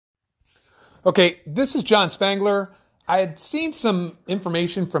Okay, this is John Spangler. I had seen some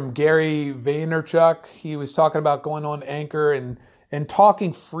information from Gary Vaynerchuk. He was talking about going on Anchor and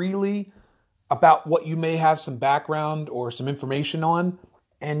talking freely about what you may have some background or some information on.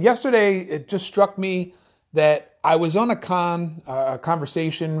 And yesterday, it just struck me that I was on a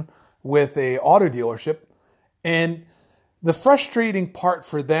conversation with a auto dealership, and the frustrating part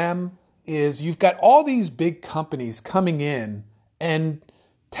for them is you've got all these big companies coming in and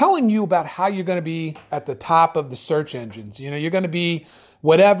telling you about how you're going to be at the top of the search engines. You know, you're going to be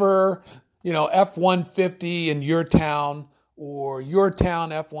whatever, F-150 in your town or your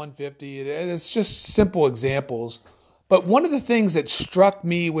town F-150. It's just simple examples. But one of the things that struck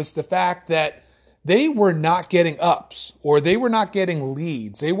me was the fact that they were not getting ups or they were not getting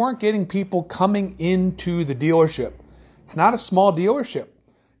leads. They weren't getting people coming into the dealership. It's not a small dealership.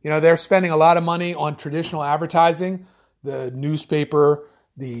 They're spending a lot of money on traditional advertising, the newspaper,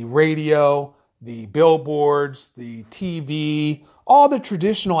 the radio, the billboards, the TV, all the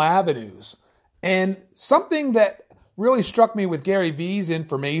traditional avenues. And something that really struck me with Gary V's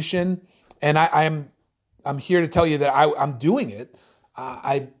information, and I'm here to tell you that I'm doing it.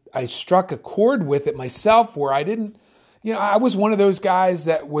 I struck a chord with it myself where I was one of those guys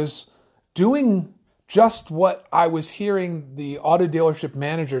that was doing just what I was hearing the auto dealership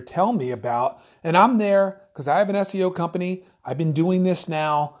manager tell me about. And I'm there because I have an SEO company. I've been doing this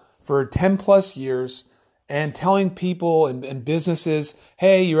now for 10 plus years and telling people and businesses,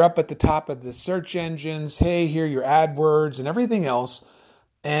 hey, you're up at the top of the search engines. Hey, here are your AdWords and everything else,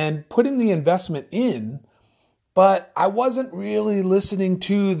 and putting the investment in. But I wasn't really listening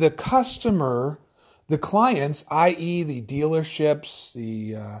to the customer, the clients, i.e. the dealerships,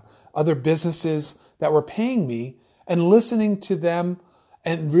 the other businesses that were paying me, and listening to them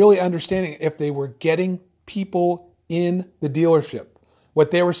and really understanding if they were getting people in the dealership,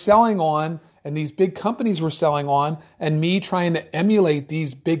 what they were selling on and these big companies were selling on, and me trying to emulate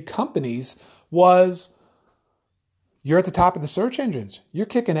these big companies was, you're at the top of the search engines. You're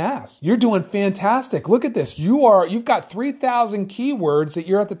kicking ass. You're doing fantastic. Look at this. You've got 3,000 keywords that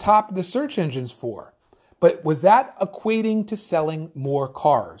you're at the top of the search engines for. But was that equating to selling more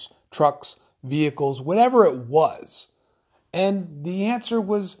cars, trucks, vehicles, whatever it was? And the answer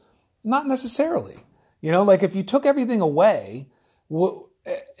was not necessarily. Like if you took everything away,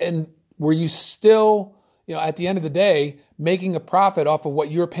 and were you still, at the end of the day, making a profit off of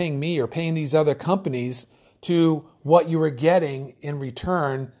what you're paying me or paying these other companies to what you were getting in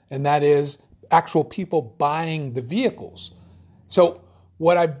return, and that is actual people buying the vehicles? So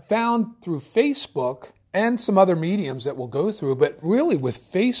what I've found through Facebook and some other mediums that we'll go through, but really with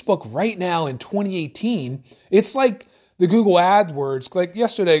Facebook right now in 2018, it's like the Google AdWords. Like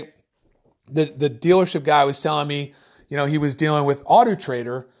yesterday, the dealership guy was telling me, he was dealing with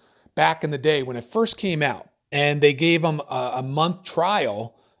AutoTrader back in the day when it first came out, and they gave him a month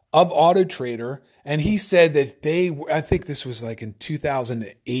trial of AutoTrader, and he said that I think this was like in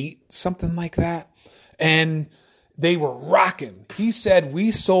 2008, something like that, and they were rocking. He said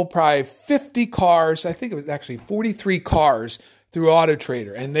we sold probably 50 cars. I think it was actually 43 cars through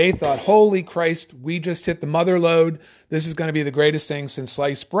AutoTrader. And they thought, holy Christ, we just hit the mother lode. This is going to be the greatest thing since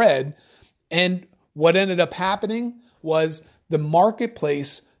sliced bread. And what ended up happening was the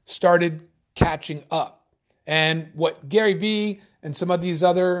marketplace started catching up. And what Gary Vee and some of these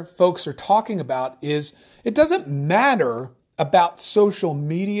other folks are talking about is it doesn't matter about social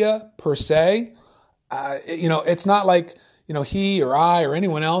media per se. It's not like, he or I or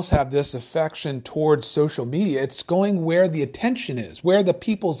anyone else have this affection towards social media. It's going where the attention is, where the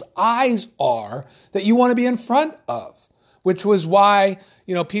people's eyes are that you want to be in front of, which was why,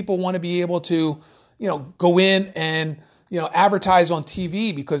 people want to be able to, go in and, advertise on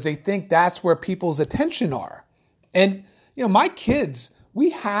TV because they think that's where people's attention are. And, my kids,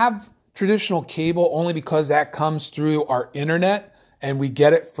 we have traditional cable only because that comes through our internet and we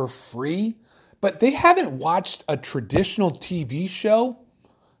get it for free. But they haven't watched a traditional TV show,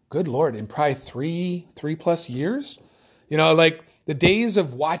 good Lord, in probably three plus years. Like the days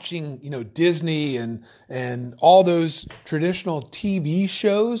of watching, Disney and all those traditional TV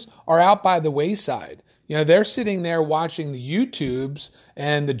shows are out by the wayside. They're sitting there watching the YouTubes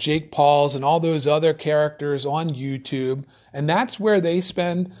and the Jake Pauls and all those other characters on YouTube. And that's where they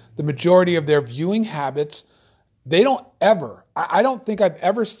spend the majority of their viewing habits. I don't think I've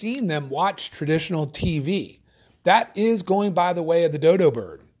ever seen them watch traditional TV. That is going by the way of the dodo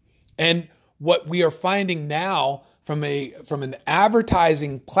bird. And what we are finding now from an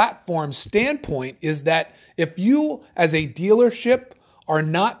advertising platform standpoint is that if you as a dealership are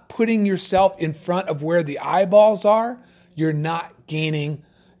not putting yourself in front of where the eyeballs are, you're not gaining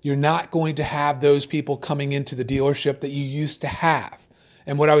you're not going to have those people coming into the dealership that you used to have.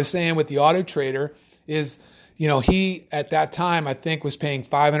 And what I was saying with the Auto Trader is, he at that time, I think, was paying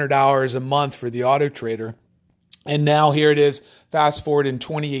 $500 a month for the Auto Trader. And now here it is, fast forward in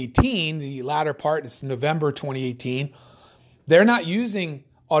 2018, the latter part, it's November 2018. They're not using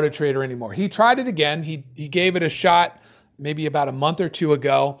Auto Trader anymore. He tried it again. He gave it a shot maybe about a month or two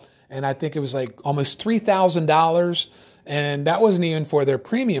ago. And I think it was like almost $3,000. And that wasn't even for their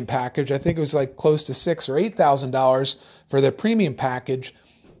premium package. I think it was like close to $6,000 or $8,000 for their premium package.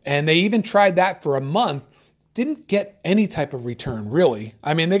 And they even tried that for a month. Didn't get any type of return, really.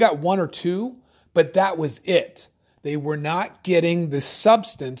 I mean, they got one or two, but that was it. They were not getting the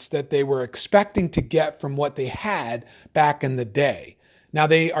substance that they were expecting to get from what they had back in the day. Now,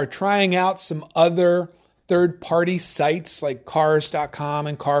 they are trying out some other third-party sites like Cars.com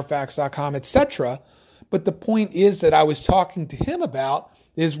and Carfax.com, etc. But the point is that I was talking to him about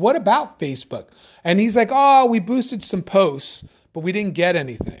is, what about Facebook? And he's like, oh, we boosted some posts, but we didn't get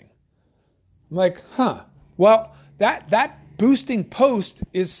anything. I'm like, well, that boosting post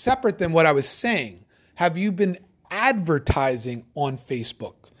is separate than what I was saying. Have you been advertising on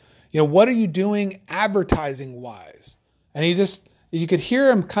Facebook? What are you doing advertising wise? And you could hear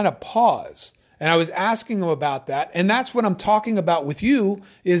him kind of pause. And I was asking him about that. And that's what I'm talking about with you,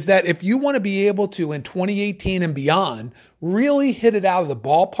 is that if you want to be able to, in 2018 and beyond, really hit it out of the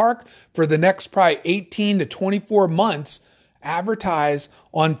ballpark for the next probably 18 to 24 months, advertise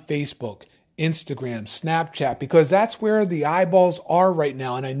on Facebook, Instagram, Snapchat, because that's where the eyeballs are right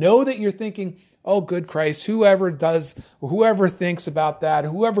now. And I know that you're thinking, oh, good Christ, whoever thinks about that,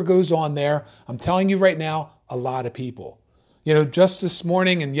 whoever goes on there, I'm telling you right now, a lot of people. Just this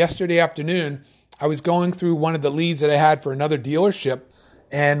morning and yesterday afternoon, I was going through one of the leads that I had for another dealership,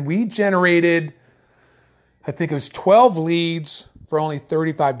 and we generated, I think it was 12 leads for only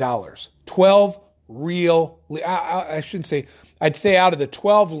 $35. 12 real, I shouldn't say, I'd say out of the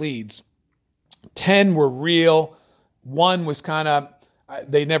 12 leads, 10 were real. One was kind of,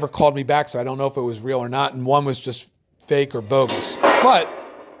 they never called me back, so I don't know if it was real or not. And one was just fake or bogus. But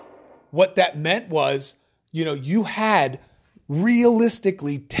what that meant was, you had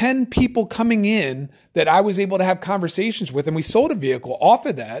realistically 10 people coming in that I was able to have conversations with, and we sold a vehicle off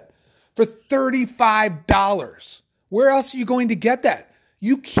of that for $35. Where else are you going to get that?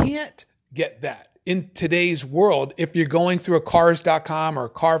 You can't get that in today's world if you're going through a Cars.com or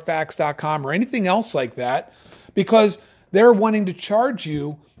Carfax.com or anything else like that, because they're wanting to charge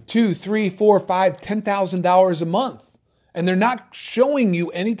you $2,000, $3,000, $4,000, $10,000 a month. And they're not showing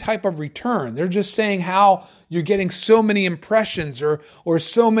you any type of return. They're just saying how you're getting so many impressions or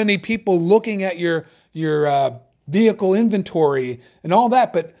so many people looking at your vehicle inventory and all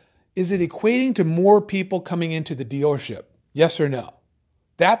that. But is it equating to more people coming into the dealership? Yes or no?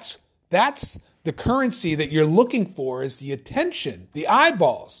 That's the currency that you're looking for, is the attention, the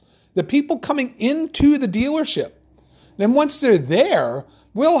eyeballs, the people coming into the dealership. Then once they're there,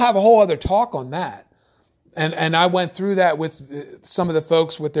 we'll have a whole other talk on that. And I went through that with some of the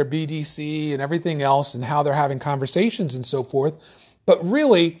folks with their BDC and everything else and how they're having conversations and so forth. But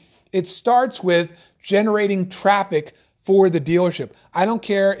really, it starts with generating traffic for the dealership. I don't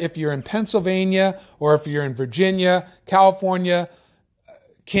care if you're in Pennsylvania or if you're in Virginia, California,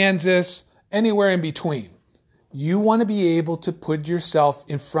 Kansas, anywhere in between. You want to be able to put yourself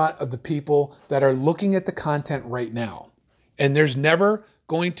in front of the people that are looking at the content right now. And there's never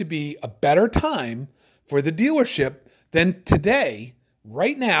going to be a better time for the dealership than today,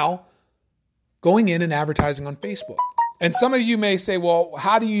 right now, going in and advertising on Facebook. And some of you may say, well,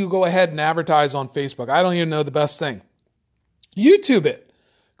 how do you go ahead and advertise on Facebook? I don't even know the best thing. YouTube it.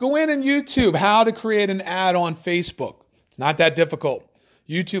 Go in and YouTube how to create an ad on Facebook. It's not that difficult.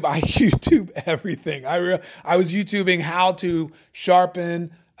 YouTube, I YouTube everything. I was YouTubing how to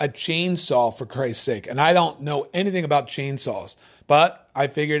sharpen a chainsaw, for Christ's sake. And I don't know anything about chainsaws, but I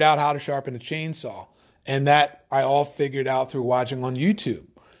figured out how to sharpen a chainsaw. And that I all figured out through watching on YouTube.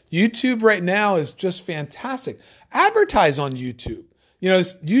 YouTube right now is just fantastic. Advertise on YouTube.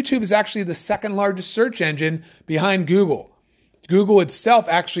 YouTube is actually the second largest search engine behind Google. Google itself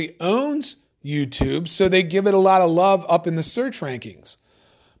actually owns YouTube, so they give it a lot of love up in the search rankings.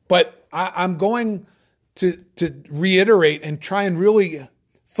 But I'm going to reiterate and try and really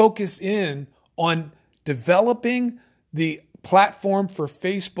focus in on developing the platform for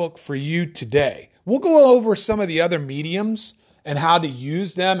Facebook for you today. We'll go over some of the other mediums and how to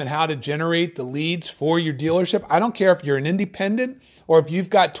use them and how to generate the leads for your dealership. I don't care if you're an independent or if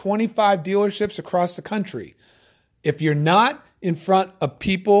you've got 25 dealerships across the country. If you're not in front of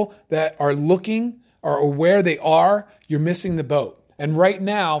people that are looking or where they are, you're missing the boat. And right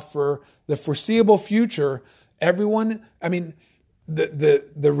now, for the foreseeable future, everyone, the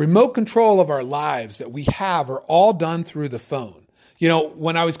remote control of our lives that we have are all done through the phone.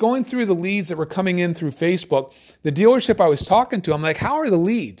 When I was going through the leads that were coming in through Facebook, the dealership I was talking to, I'm like, how are the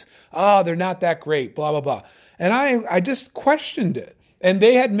leads? Oh, they're not that great, blah, blah, blah. And I just questioned it. And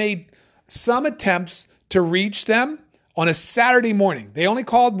they had made some attempts to reach them on a Saturday morning. They only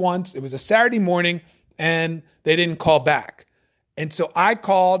called once. It was a Saturday morning, and they didn't call back. And so I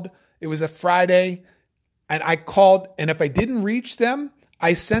called. It was a Friday, and I called. And if I didn't reach them,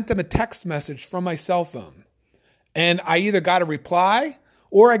 I sent them a text message from my cell phone. And I either got a reply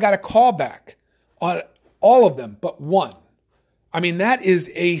or I got a call back on all of them but one. That is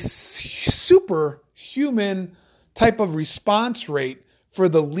a superhuman type of response rate for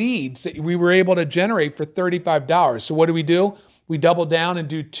the leads that we were able to generate for $35. So what do? We double down and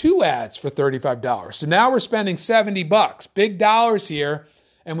do 2 ads for $35. So now we're spending $70, big dollars here.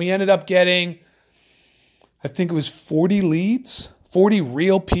 And we ended up getting, I think it was 40 leads, 40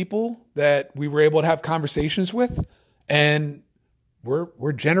 real people that we were able to have conversations with, and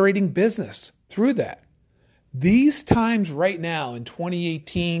we're generating business through that. These times right now in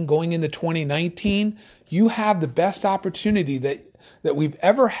 2018, going into 2019, you have the best opportunity that we've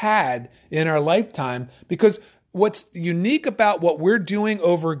ever had in our lifetime, because what's unique about what we're doing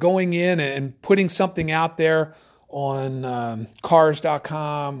over going in and putting something out there on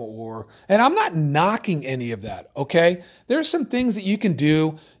cars.com and I'm not knocking any of that, okay? There's some things that you can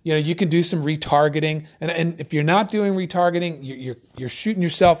do. You can do some retargeting, and if you're not doing retargeting, you're shooting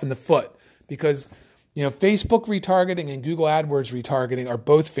yourself in the foot, because Facebook retargeting and Google AdWords retargeting are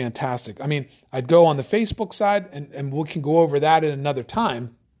both fantastic. I'd go on the Facebook side, and we can go over that at another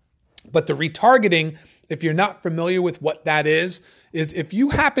time. But the retargeting, if you're not familiar with what that is if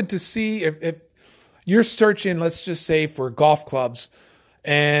you happen to see, if you're searching, let's just say, for golf clubs,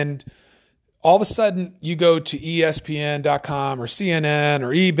 and all of a sudden you go to ESPN.com or CNN or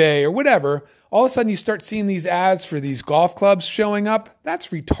eBay or whatever, all of a sudden you start seeing these ads for these golf clubs showing up. That's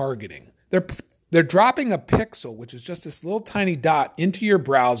retargeting. They're dropping a pixel, which is just this little tiny dot, into your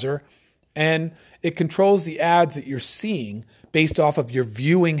browser, and it controls the ads that you're seeing based off of your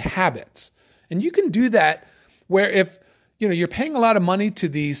viewing habits. And you can do that where if you're paying a lot of money to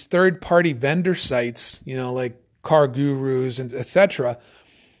these third-party vendor sites, like Car Gurus and et cetera.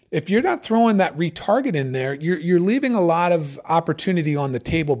 If you're not throwing that retarget in there, you're leaving a lot of opportunity on the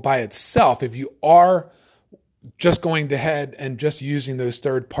table by itself if you are just going ahead and just using those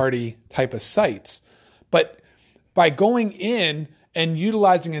third-party type of sites. But by going in and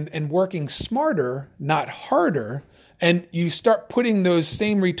utilizing and working smarter, not harder, and you start putting those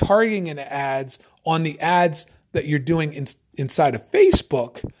same retargeting and ads on the ads that you're doing inside of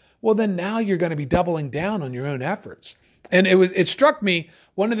Facebook, well, then now you're going to be doubling down on your own efforts. And it struck me,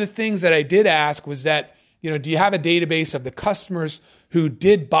 one of the things that I did ask was that, do you have a database of the customers who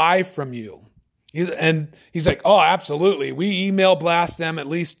did buy from you? And he's like, oh, absolutely. We email blast them at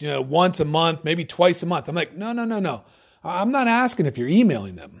least, once a month, maybe twice a month. I'm like, no. I'm not asking if you're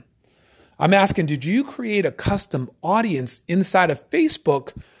emailing them. I'm asking, did you create a custom audience inside of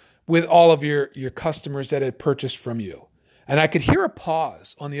Facebook with all of your customers that had purchased from you? And I could hear a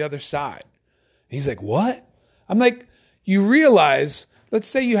pause on the other side. And he's like, what? I'm like, you realize, let's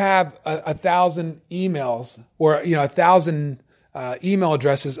say you have 1,000 emails or 1,000 email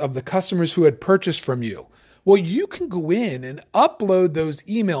addresses of the customers who had purchased from you. Well, you can go in and upload those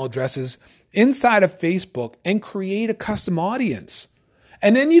email addresses inside of Facebook and create a custom audience.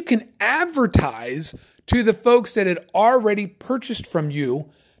 And then you can advertise to the folks that had already purchased from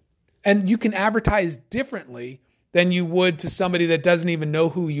you, and you can advertise differently than you would to somebody that doesn't even know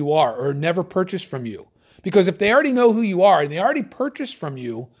who you are or never purchased from you. Because if they already know who you are and they already purchased from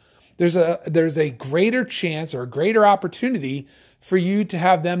you, there's a greater chance or a greater opportunity for you to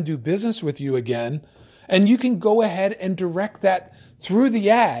have them do business with you again. And you can go ahead and direct that through the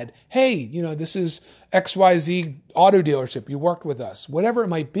ad. Hey, this is XYZ auto dealership. You worked with us, whatever it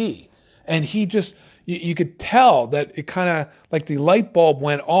might be. And he just, you could tell that it kind of like the light bulb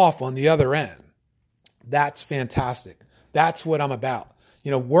went off on the other end. That's fantastic. That's what I'm about.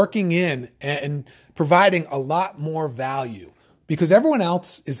 Working in and providing a lot more value, because everyone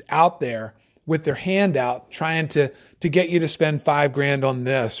else is out there with their hand out trying to get you to spend $5,000 on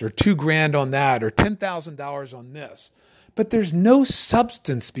this or $2,000 on that or $10,000 on this. But there's no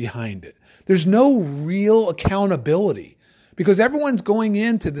substance behind it. There's no real accountability, because everyone's going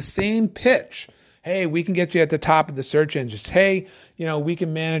into the same pitch. Hey, we can get you at the top of the search engines. Hey, we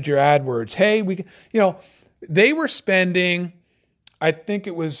can manage your AdWords. Hey, we can, they were spending, I think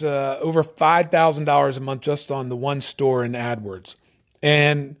it was over $5,000 a month just on the one store in AdWords.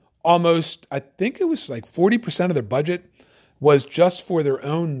 And almost, I think it was like 40% of their budget was just for their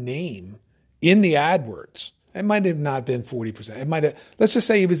own name in the AdWords. It might have not been 40%. It might have, let's just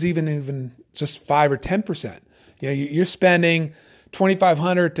say it was even just 5 or 10%. You're spending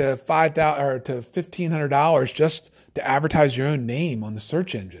 $2,500 to $5,000 or to $1,500 just to advertise your own name on the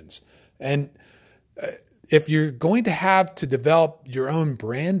search engines. And if you're going to have to develop your own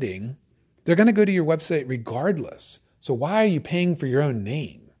branding, they're going to go to your website regardless. So why are you paying for your own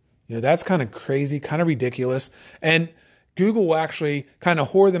name? That's kind of crazy, kind of ridiculous. And Google will actually kind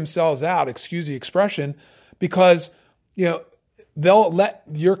of whore themselves out, excuse the expression, because, they'll let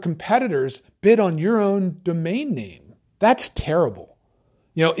your competitors bid on your own domain name. That's terrible.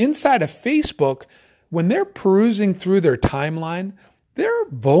 Inside of Facebook, when they're perusing through their timeline, they're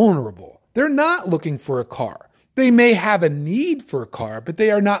vulnerable. They're not looking for a car. They may have a need for a car, but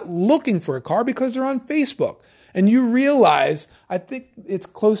they are not looking for a car because they're on Facebook. And you realize, I think it's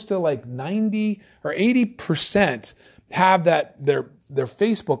close to like 90 or 80% have that their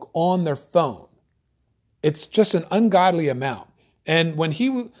Facebook on their phone. It's just an ungodly amount. And when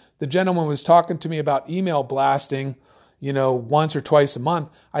the gentleman was talking to me about email blasting, once or twice a month,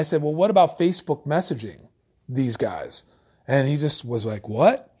 I said, well, what about Facebook messaging these guys? And he just was like,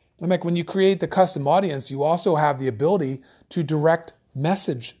 what? I'm like, when you create the custom audience, you also have the ability to direct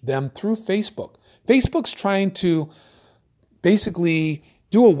message them through Facebook. Facebook's trying to basically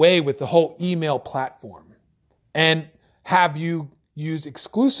do away with the whole email platform and have you use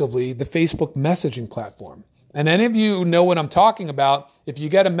exclusively the Facebook messaging platform. And any of you know what I'm talking about. If you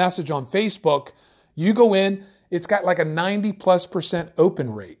get a message on Facebook, you go in, it's got like a 90+%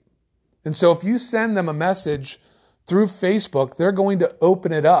 open rate. And so if you send them a message through Facebook, they're going to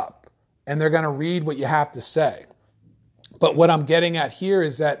open it up and they're going to read what you have to say. But what I'm getting at here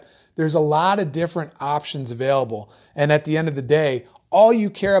is that there's a lot of different options available. And at the end of the day, all you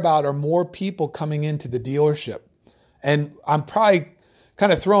care about are more people coming into the dealership. And I'm probably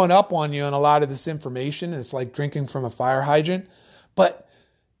kind of throwing up on you on a lot of this information. It's like drinking from a fire hydrant. But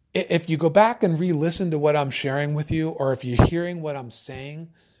if you go back and re-listen to what I'm sharing with you, or if you're hearing what I'm saying,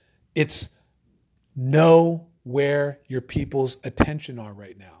 it's know where your people's attention are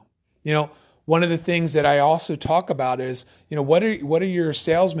right now. One of the things that I also talk about is, what are your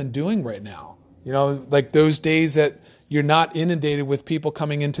salesmen doing right now? Like those days that you're not inundated with people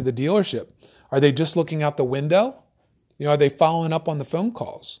coming into the dealership. Are they just looking out the window? Are they following up on the phone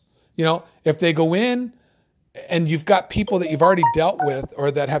calls? If they go in and you've got people that you've already dealt with or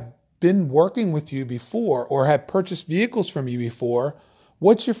that have been working with you before or have purchased vehicles from you before,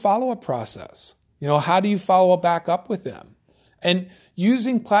 what's your follow-up process? How do you follow back up with them? And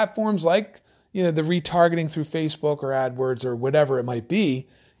using platforms like, the retargeting through Facebook or AdWords or whatever it might be,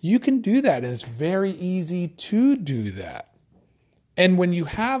 you can do that. And it's very easy to do that. And when you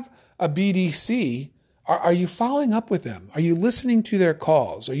have a BDC, are you following up with them? Are you listening to their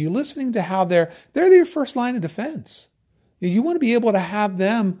calls? Are you listening to how they're your first line of defense? You want to be able to have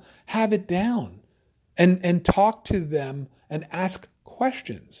them have it down and talk to them and ask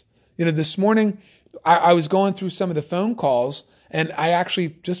questions. This morning I was going through some of the phone calls and I actually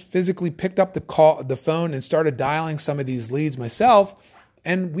just physically picked up the phone and started dialing some of these leads myself.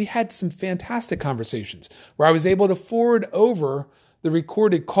 And we had some fantastic conversations where I was able to forward over the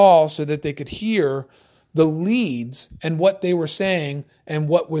recorded call so that they could hear the leads and what they were saying and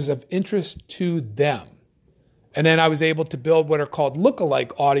what was of interest to them. And then I was able to build what are called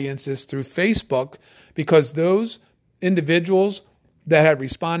lookalike audiences through Facebook because those individuals that had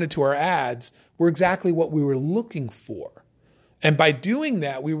responded to our ads were exactly what we were looking for. And by doing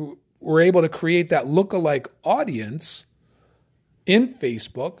that, we were able to create that lookalike audience in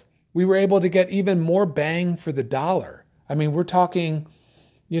Facebook. We were able to get even more bang for the dollar. I mean, we're talking,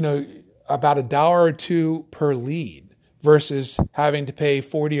 about $1 or $2 per lead versus having to pay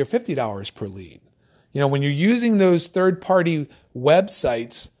 $40 or $50 per lead. When you're using those third-party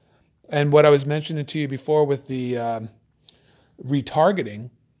websites and what I was mentioning to you before with the retargeting,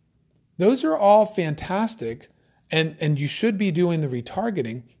 those are all fantastic and you should be doing the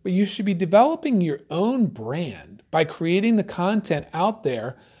retargeting, but you should be developing your own brand by creating the content out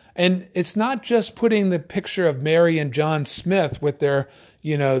there. And it's not just putting the picture of Mary and John Smith with their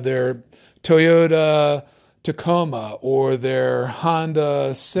Toyota Tacoma or their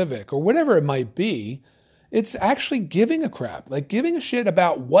Honda Civic or whatever it might be. It's actually giving a crap, like giving a shit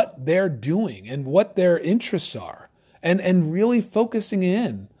about what they're doing and what their interests are and really focusing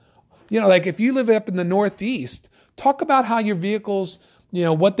in. Like if you live up in the Northeast, talk about how your vehicles,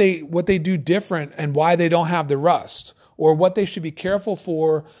 what they do different and why they don't have the rust, or what they should be careful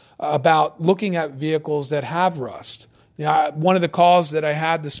for about looking at vehicles that have rust. One of the calls that I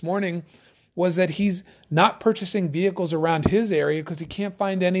had this morning was that he's not purchasing vehicles around his area because he can't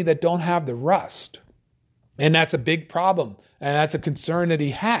find any that don't have the rust. And that's a big problem. And that's a concern that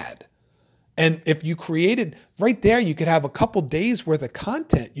he had. And if you created right there, you could have a couple days worth of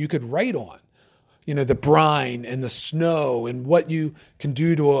content you could write on, the brine and the snow and what you can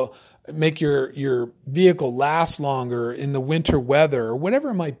do to make your vehicle last longer in the winter weather or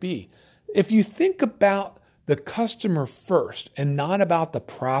whatever it might be. If you think about the customer first and not about the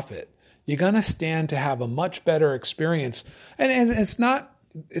profit, you're going to stand to have a much better experience. And it's not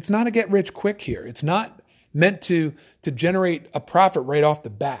a get rich quick here. It's not meant to generate a profit right off the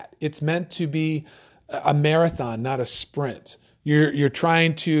bat. It's meant to be a marathon, not a sprint. You're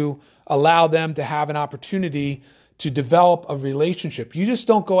trying to allow them to have an opportunity to develop a relationship. You just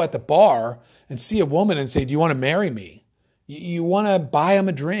don't go at the bar and see a woman and say, "Do you want to marry me?" You want to buy them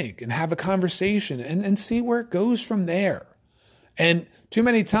a drink and have a conversation and see where it goes from there. And too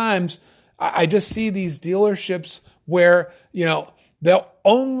many times I just see these dealerships where, they'll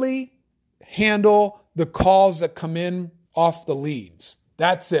only handle the calls that come in off the leads.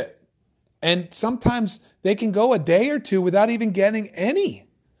 That's it. And sometimes they can go a day or two without even getting any.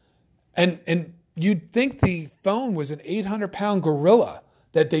 And you'd think the phone was an 800-pound gorilla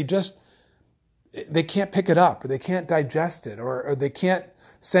that they can't pick it up, or they can't digest it, or they can't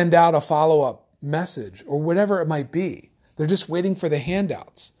send out a follow-up message, or whatever it might be. They're just waiting for the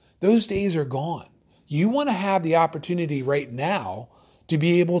handouts. Those days are gone. You want to have the opportunity right now to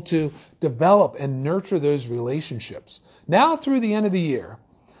be able to develop and nurture those relationships. Now through the end of the year,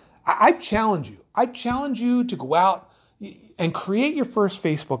 I challenge you. I challenge you to go out and create your first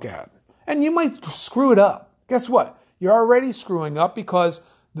Facebook ad. And you might screw it up. Guess what? You're already screwing up because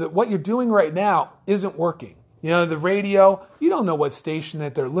what you're doing right now isn't working. The radio, you don't know what station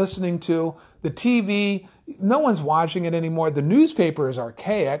that they're listening to. The TV, no one's watching it anymore. The newspaper is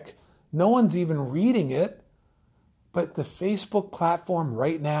archaic. No one's even reading it. But the Facebook platform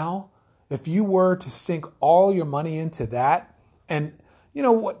right now, if you were to sink all your money into that, and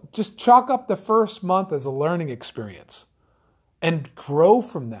just chalk up the first month as a learning experience and grow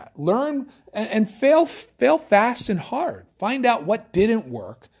from that. Learn and fail fast and hard. Find out what didn't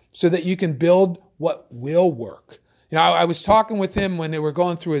work so that you can build what will work. I was talking with him when they were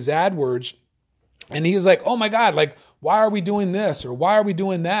going through his AdWords, and he was like, "Oh my God, why are we doing this? Or why are we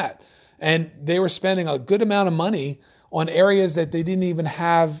doing that?" And they were spending a good amount of money on areas that they didn't even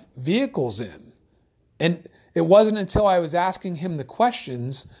have vehicles in. And it wasn't until I was asking him the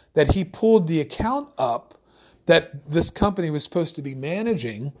questions that he pulled the account up that this company was supposed to be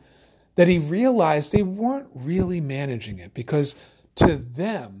managing, that he realized they weren't really managing it, because to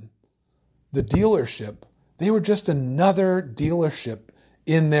them, the dealership, they were just another dealership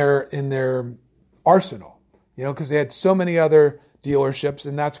in their arsenal, because they had so many other dealerships,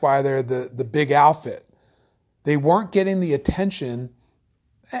 and that's why they're the big outfit. They weren't getting the attention,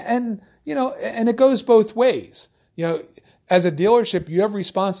 and it goes both ways. As a dealership, you have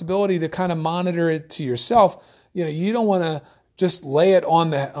responsibility to kind of monitor it to yourself. You don't want to just lay it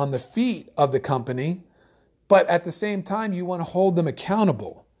on the feet of the company, but at the same time, you want to hold them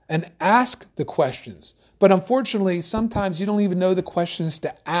accountable and ask the questions. But unfortunately, sometimes you don't even know the questions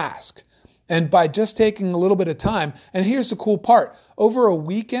to ask. And by just taking a little bit of time, and here's the cool part, over a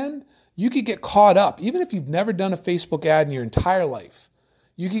weekend, you could get caught up, even if you've never done a Facebook ad in your entire life.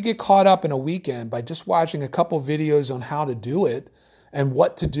 You could get caught up in a weekend by just watching a couple videos on how to do it and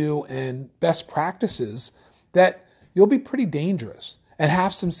what to do and best practices, that you'll be pretty dangerous and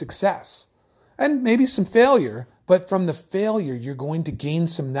have some success and maybe some failure. But from the failure, you're going to gain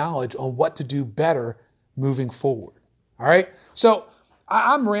some knowledge on what to do better moving forward. All right. So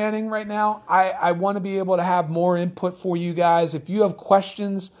I'm ranting right now. I want to be able to have more input for you guys. If you have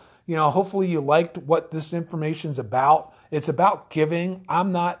questions, hopefully you liked what this information's about. It's about giving.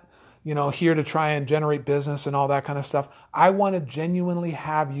 I'm not, here to try and generate business and all that kind of stuff. I want to genuinely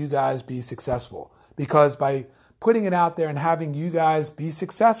have you guys be successful, because by putting it out there and having you guys be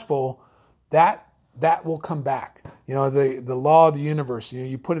successful, that will come back. The law of the universe,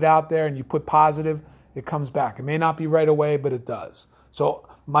 you put it out there and you put positive, it comes back. It may not be right away, but it does. So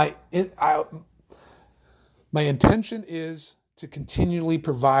my intention is to continually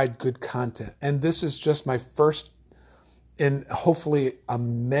provide good content. And this is just my first in hopefully a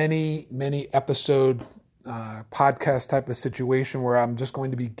many episode podcast type of situation where I'm just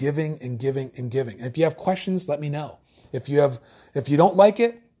going to be giving and giving and giving. And if you have questions, let me know. If you don't like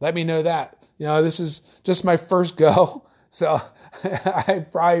it, let me know that. This is just my first go. So I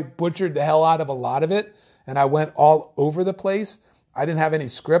probably butchered the hell out of a lot of it, and I went all over the place. I didn't have any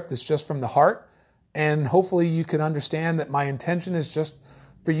script. It's just from the heart. And hopefully you can understand that my intention is just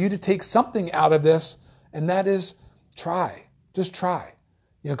for you to take something out of this, and that is try. Just try.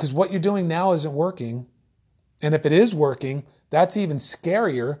 Because what you're doing now isn't working. And if it is working, that's even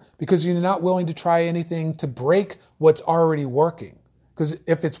scarier because you're not willing to try anything to break what's already working. Because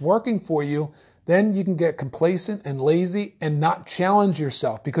if it's working for you, then you can get complacent and lazy and not challenge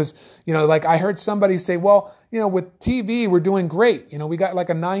yourself. Because, like I heard somebody say, well, with TV, we're doing great. We got like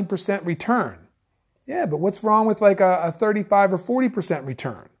a 9% return. Yeah, but what's wrong with like a 35 or 40%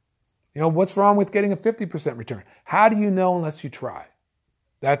 return? What's wrong with getting a 50% return? How do you know unless you try?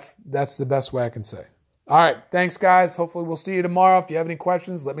 That's the best way I can say. All right. Thanks, guys. Hopefully we'll see you tomorrow. If you have any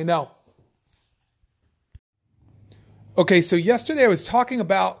questions, let me know. Okay, so yesterday I was talking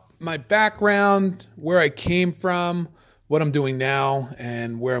about my background, where I came from, what I'm doing now,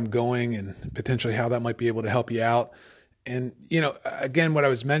 and where I'm going, and potentially how that might be able to help you out. And, again, what I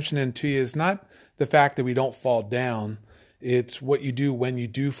was mentioning to you is not the fact that we don't fall down. It's what you do when you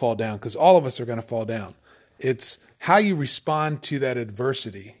do fall down, because all of us are going to fall down. It's how you respond to that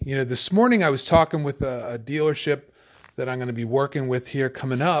adversity. This morning I was talking with a dealership that I'm going to be working with here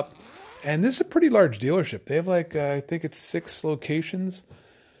coming up, and this is a pretty large dealership. They have I think it's 6 locations.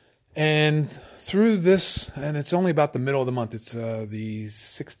 And through this, and it's only about the middle of the month, it's the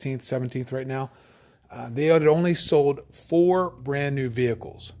 16th, 17th right now, they had only sold 4 brand new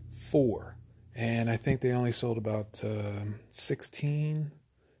vehicles. 4. And I think they only sold about 16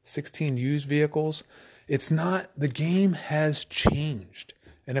 used vehicles. It's not, the game has changed.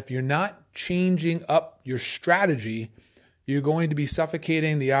 And if you're not changing up your strategy, you're going to be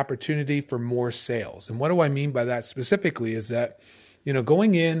suffocating the opportunity for more sales. And what do I mean by that specifically is that,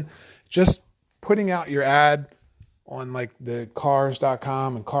 going in, just putting out your ad on like the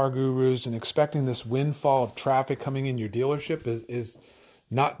cars.com and car gurus and expecting this windfall of traffic coming in your dealership is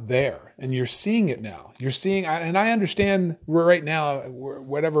not there. And you're seeing it now. You're seeing, and I understand we're right now,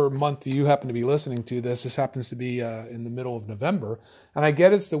 whatever month you happen to be listening to this happens to be in the middle of November. And I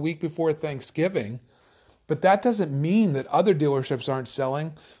get it's the week before Thanksgiving, but that doesn't mean that other dealerships aren't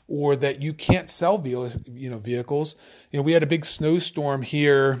selling or that you can't sell vehicles. We had a big snowstorm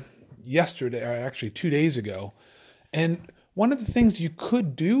here yesterday, or actually 2 days ago. And one of the things you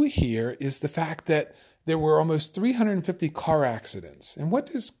could do here is the fact that there were almost 350 car accidents. And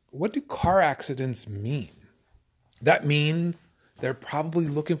what do car accidents mean? That means they're probably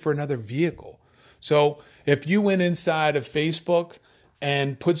looking for another vehicle. So if you went inside of Facebook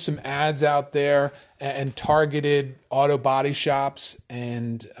and put some ads out there and targeted auto body shops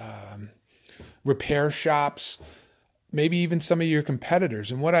and repair shops, maybe even some of your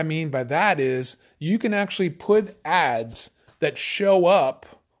competitors. And what I mean by that is you can actually put ads that show up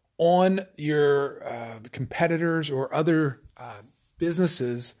on your competitors or other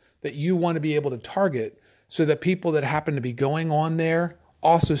businesses that you want to be able to target so that people that happen to be going on there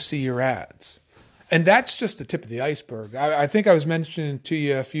also see your ads. And that's just the tip of the iceberg. I think I was mentioning to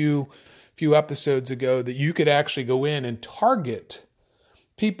you a few episodes ago that you could actually go in and target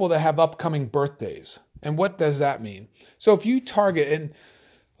people that have upcoming birthdays. And what does that mean? So if you target, and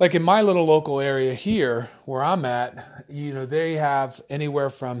like in my little local area here where I'm at, they have anywhere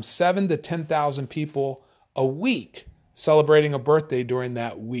from 7,000 to 10,000 people a week celebrating a birthday during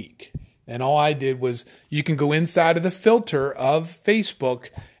that week. And all I did was, you can go inside of the filter of Facebook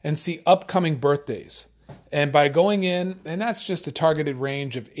and see upcoming birthdays. And by going in, and that's just a targeted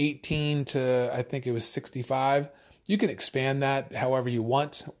range of 18 to, I think it was 65. You can expand that however you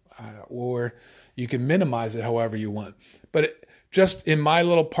want, or you can minimize it however you want. But just in my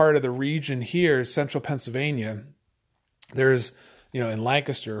little part of the region here, central Pennsylvania, there's, in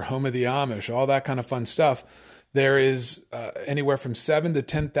Lancaster, home of the Amish, all that kind of fun stuff. There is anywhere from 7,000 to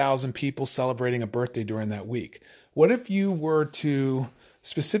 10,000 people celebrating a birthday during that week. What if you were to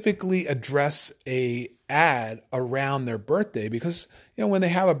specifically address a ad around their birthday? Because, when they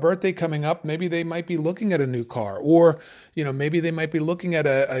have a birthday coming up, maybe they might be looking at a new car, or, maybe they might be looking at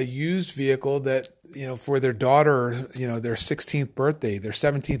a used vehicle that, for their daughter, their 16th birthday, their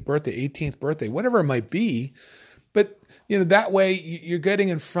 17th birthday, 18th birthday, whatever it might be. But, that way you're getting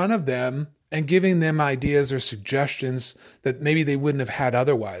in front of them and giving them ideas or suggestions that maybe they wouldn't have had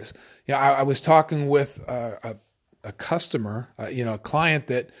otherwise. I was talking with a customer, a client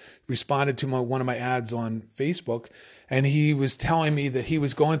that responded to one of my ads on Facebook, and he was telling me that he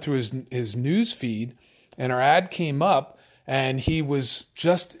was going through his news feed, and our ad came up, and he was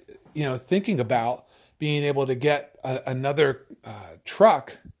just thinking about being able to get another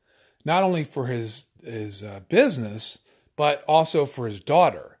truck, not only for his business, but also for his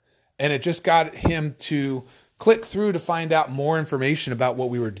daughter. And it just got him to click through to find out more information about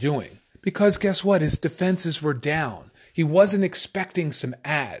what we were doing. Because guess what? His defenses were down. He wasn't expecting some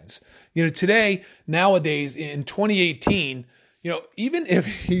ads. Today, nowadays, in 2018, even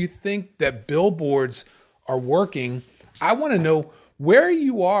if you think that billboards are working, I want to know where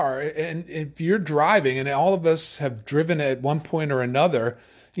you are. And if you're driving, and all of us have driven at one point or another,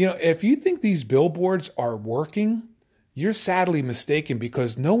 if you think these billboards are working, you're sadly mistaken,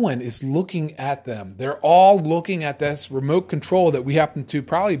 because no one is looking at them. They're all looking at this remote control that we happen to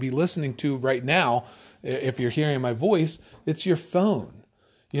probably be listening to right now. If you're hearing my voice, it's your phone.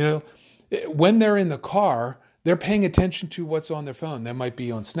 When they're in the car, they're paying attention to what's on their phone. That might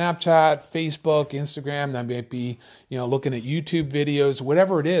be on Snapchat, Facebook, Instagram. That might be, looking at YouTube videos,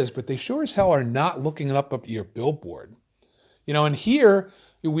 whatever it is. But they sure as hell are not looking up at your billboard. And here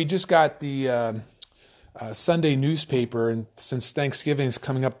we just got the Sunday newspaper, and since Thanksgiving is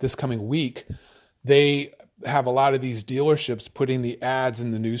coming up this coming week, they have a lot of these dealerships putting the ads in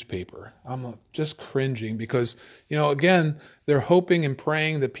the newspaper. I'm just cringing because, again, they're hoping and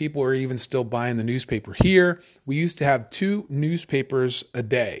praying that people are even still buying the newspaper. Here, we used to have 2 newspapers a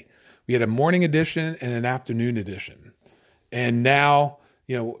day. We had a morning edition and an afternoon edition. And now,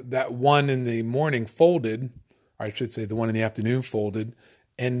 that one in the morning folded, or I should say the one in the afternoon folded,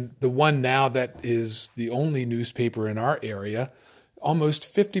 and the one now that is the only newspaper in our area, almost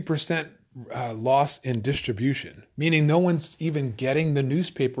 50% loss in distribution, meaning no one's even getting the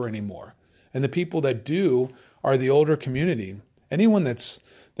newspaper anymore. And the people that do are the older community. Anyone that's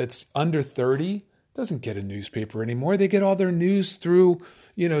under 30 doesn't get a newspaper anymore. They get all their news through,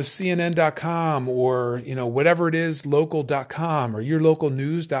 CNN.com or, whatever it is, local.com or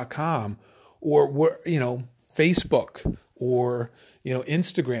yourlocalnews.com or, Facebook or,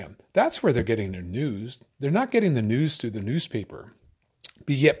 Instagram. That's where they're getting their news. They're not getting the news through the newspaper.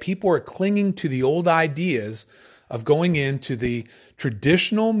 But yet people are clinging to the old ideas of going into the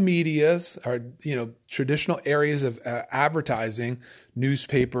traditional medias or, traditional areas of advertising,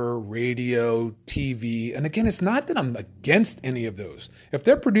 newspaper, radio, TV. And again, it's not that I'm against any of those. If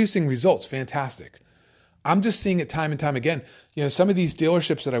they're producing results, fantastic. I'm just seeing it time and time again. Some of these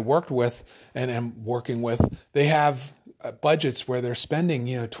dealerships that I worked with and am working with, they have budgets where they're spending,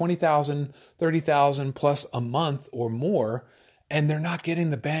 $20,000, $30,000 plus a month or more, and they're not getting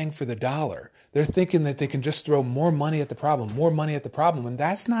the bang for the dollar. They're thinking that they can just throw more money at the problem, and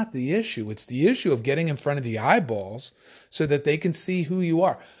that's not the issue. It's the issue of getting in front of the eyeballs so that they can see who you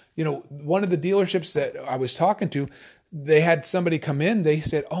are. One of the dealerships that I was talking to, they had somebody come in, they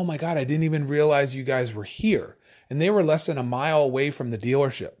said, "Oh my God, I didn't even realize you guys were here." And they were less than a mile away from the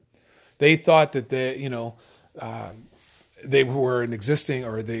dealership. They thought that they were an existing,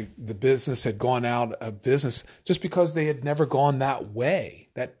 or the business had gone out of business just because they had never gone that way,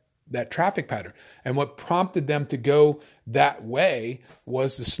 that traffic pattern. And what prompted them to go that way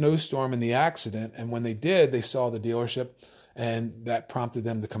was the snowstorm and the accident. And when they did, they saw the dealership, and that prompted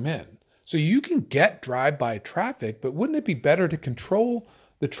them to come in. So you can get drive-by traffic, but wouldn't it be better to control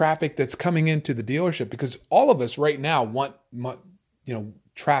the traffic that's coming into the dealership? Because all of us right now want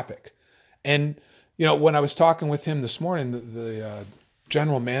traffic. And when I was talking with him this morning, the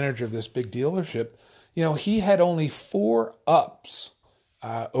general manager of this big dealership, he had only 4 ups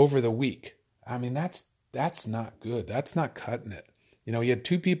over the week. I mean, that's not good. That's not cutting it. He had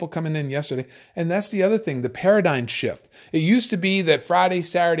 2 people coming in yesterday. And that's the other thing, the paradigm shift. It used to be that Friday,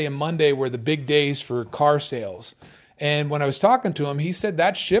 Saturday, and Monday were the big days for car sales. And when I was talking to him, he said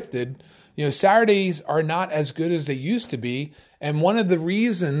that shifted. Saturdays are not as good as they used to be. And one of the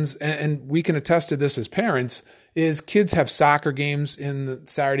reasons, and we can attest to this as parents, is kids have soccer games in the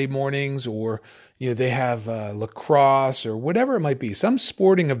Saturday mornings, or they have lacrosse or whatever it might be, some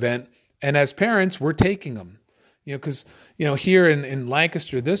sporting event. And as parents, we're taking them. Because here in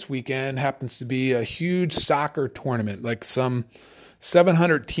Lancaster this weekend happens to be a huge soccer tournament, like some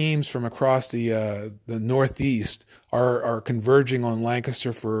 700 teams from across the Northeast are converging on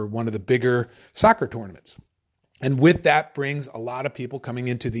Lancaster for one of the bigger soccer tournaments. And with that brings a lot of people coming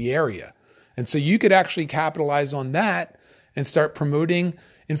into the area. And so you could actually capitalize on that and start promoting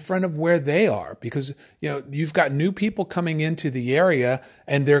in front of where they are, because you've got new people coming into the area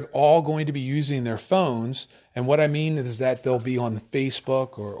and they're all going to be using their phones. And what I mean is that they'll be on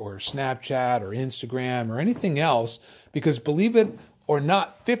Facebook or Snapchat or Instagram or anything else, because believe it or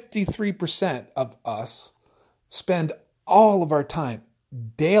not, 53% of us spend all of our time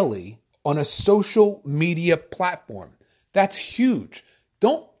daily on a social media platform. That's huge.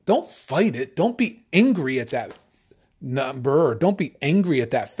 Don't fight it. Don't be angry at that number, or don't be angry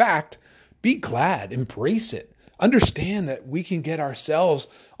at that fact. Be glad, embrace it. Understand that we can get ourselves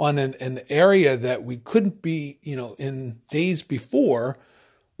on an area that we couldn't be, in days before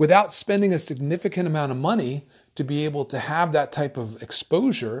without spending a significant amount of money to be able to have that type of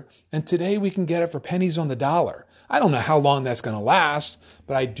exposure. And today we can get it for pennies on the dollar. I don't know how long that's going to last,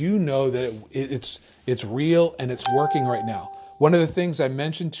 but I do know that it's real and it's working right now. One of the things I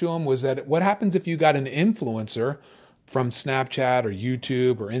mentioned to him was that what happens if you got an influencer from Snapchat or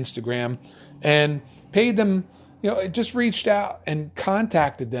YouTube or Instagram and paid them, just reached out and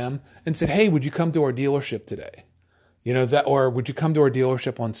contacted them and said, hey, would you come to our dealership today? Or would you come to our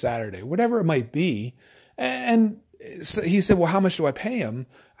dealership on Saturday? Whatever it might be. And so he said, well, how much do I pay him?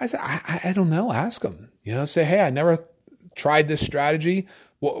 I said, I don't know. Ask him, say, hey, I never tried this strategy.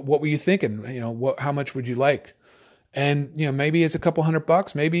 What were you thinking? How much would you like? And, maybe it's a couple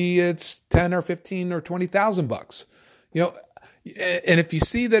 $100, maybe it's 10 or 15 or $20,000. And if you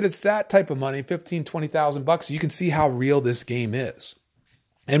see that it's that type of money, 15, $20,000, you can see how real this game is.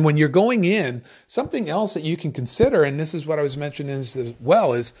 And when you're going in, something else that you can consider, and this is what I was mentioning as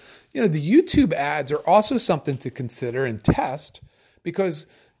well, is, the YouTube ads are also something to consider and test, because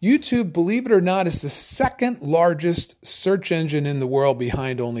YouTube, believe it or not, is the second largest search engine in the world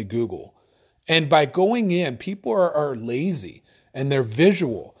behind only Google. And by going in, people are lazy and they're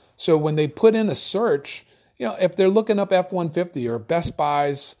visual. So when they put in a search, if they're looking up F-150 or Best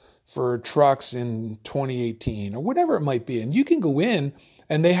Buys for trucks in 2018 or whatever it might be, and you can go in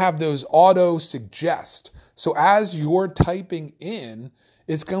and they have those auto suggest. So as you're typing in,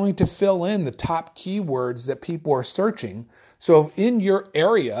 it's going to fill in the top keywords that people are searching. So if in your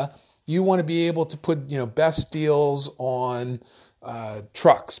area, you want to be able to put, best deals on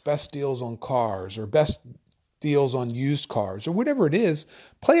trucks, best deals on cars, or best deals on used cars, or whatever it is,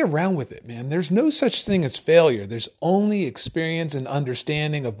 play around with it, man. There's no such thing as failure. There's only experience and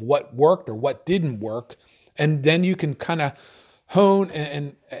understanding of what worked or what didn't work. And then you can kind of hone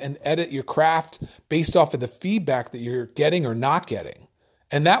and edit your craft based off of the feedback that you're getting or not getting.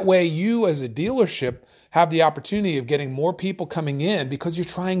 And that way you as a dealership have the opportunity of getting more people coming in because you're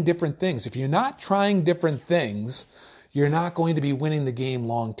trying different things. If you're not trying different things, you're not going to be winning the game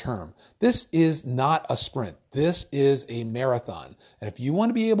long term. This is not a sprint. This is a marathon. And if you want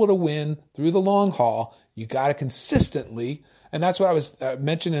to be able to win through the long haul, you got to consistently, and that's what I was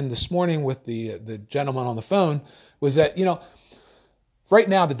mentioning this morning with the gentleman on the phone, was that, right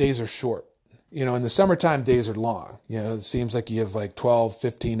now the days are short. In the summertime, days are long. It seems like you have like 12,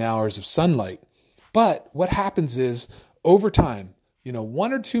 15 hours of sunlight. But what happens is over time,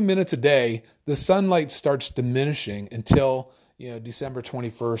 1 or 2 minutes a day, the sunlight starts diminishing until, December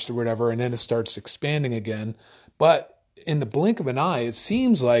 21st or whatever, and then it starts expanding again. But in the blink of an eye, it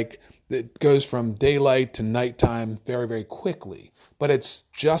seems like it goes from daylight to nighttime very, very quickly. But it's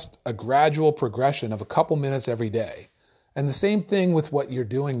just a gradual progression of a couple minutes every day. And the same thing with what you're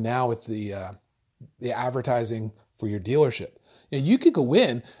doing now with the advertising for your dealership. You could go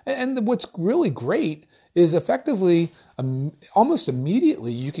in, and what's really great is effectively, almost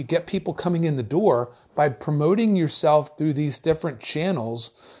immediately, you could get people coming in the door by promoting yourself through these different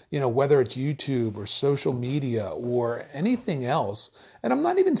channels, whether it's YouTube or social media or anything else. And I'm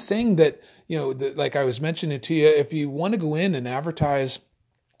not even saying that, like I was mentioning to you, if you want to go in and advertise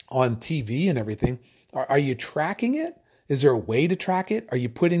on TV and everything, are you tracking it? Is there a way to track it? Are you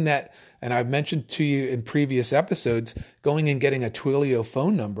putting that, and I've mentioned to you in previous episodes, going and getting a Twilio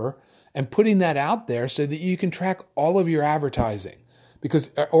phone number and putting that out there so that you can track all of your advertising,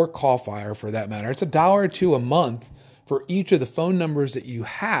 or Callfire for that matter. It's $1 or $2 a month for each of the phone numbers that you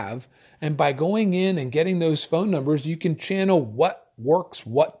have. And by going in and getting those phone numbers, you can channel what works,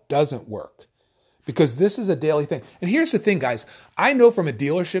 what doesn't work, because this is a daily thing. And here's the thing, guys, I know from a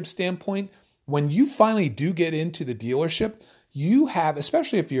dealership standpoint, when you finally do get into the dealership, you have,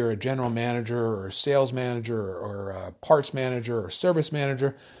 especially if you're a general manager or a sales manager or a parts manager or service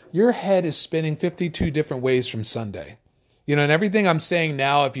manager, your head is spinning 52 different ways from Sunday. And everything I'm saying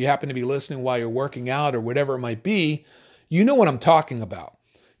now, if you happen to be listening while you're working out or whatever it might be, you know what I'm talking about.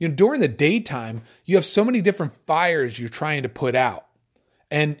 During the daytime, you have so many different fires you're trying to put out.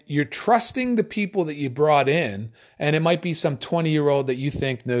 And you're trusting the people that you brought in, and it might be some 20-year-old that you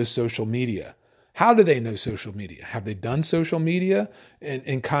think knows social media. How do they know social media? Have they done social media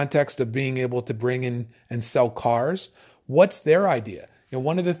in context of being able to bring in and sell cars? What's their idea?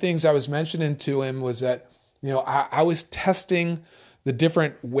 One of the things I was mentioning to him was that, I was testing the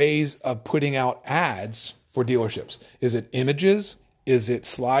different ways of putting out ads for dealerships. Is it images? Is it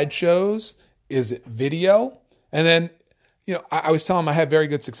slideshows? Is it video? And then, I was telling him I had very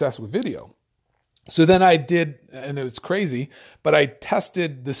good success with video. So then I did, and it was crazy, but I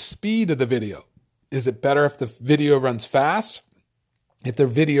tested the speed of the video. Is it better if the video runs fast, if the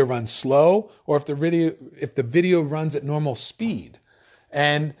video runs slow, or if the video runs at normal speed?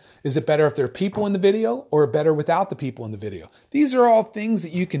 And is it better if there are people in the video or better without the people in the video? These are all things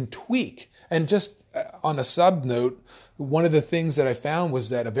that you can tweak. And just on a sub note, one of the things that I found was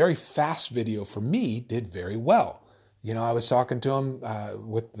that a very fast video for me did very well. I was talking to him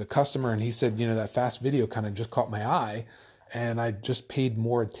with the customer, and he said, that fast video kind of just caught my eye, and I just paid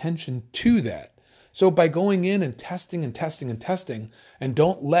more attention to that. So by going in and testing and testing and testing, and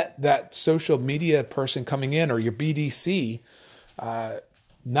don't let that social media person coming in or your BDC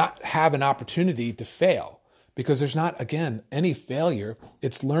not have an opportunity to fail, because there's not, again, any failure.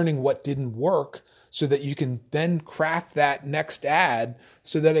 It's learning what didn't work so that you can then craft that next ad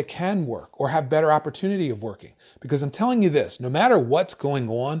so that it can work or have better opportunity of working. Because I'm telling you this, no matter what's going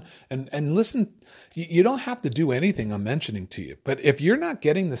on, and listen, you don't have to do anything I'm mentioning to you, but if you're not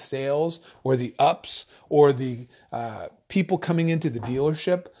getting the sales or the ups or the people coming into the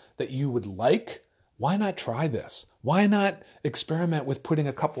dealership that you would like, why not try this? Why not experiment with putting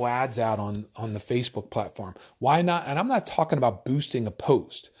a couple ads out on the Facebook platform? Why not? And I'm not talking about boosting a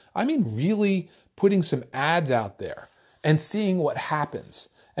post. I mean really putting some ads out there and seeing what happens.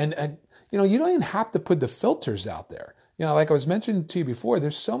 And you don't even have to put the filters out there. Like I was mentioning to you before,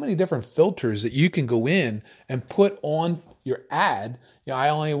 there's so many different filters that you can go in and put on your ad. I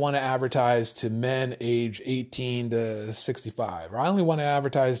only want to advertise to men age 18 to 65, or I only want to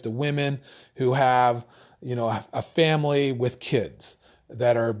advertise to women who have, a family with kids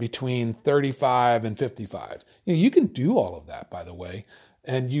that are between 35 and 55. You can do all of that, by the way.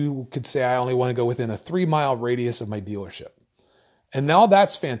 And you could say, I only want to go within a 3-mile radius of my dealership. And now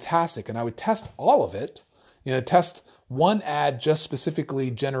that's fantastic. And I would test all of it, test one ad just specifically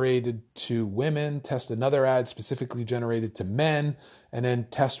generated to women, test another ad specifically generated to men, and then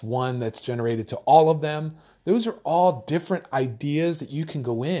test one that's generated to all of them. Those are all different ideas that you can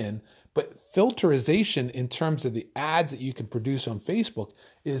go in, but filterization in terms of the ads that you can produce on Facebook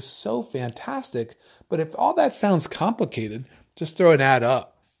is so fantastic. But if all that sounds complicated, just throw an ad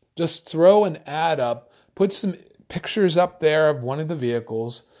up. Just throw an ad up, put some pictures up there of one of the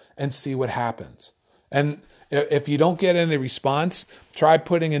vehicles and see what happens. And if you don't get any response, try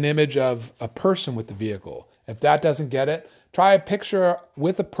putting an image of a person with the vehicle. If that doesn't get it, try a picture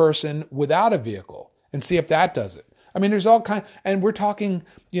with a person without a vehicle and see if that does it. I mean, there's all kinds, and we're talking,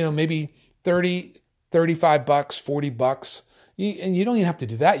 maybe 30, 35 bucks, 40 bucks. And you don't even have to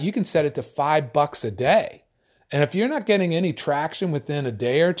do that. You can set it to $5 a day. And if you're not getting any traction within a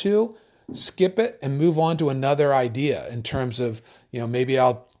day or two, skip it and move on to another idea in terms of, maybe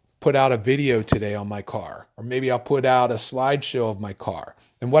I'll put out a video today on my car, or maybe I'll put out a slideshow of my car.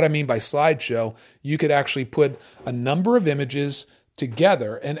 And what I mean by slideshow, you could actually put a number of images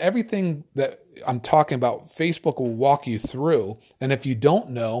together, and everything that I'm talking about, Facebook will walk you through. And if you don't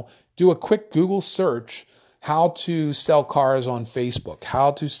know, do a quick Google search, how to sell cars on Facebook, how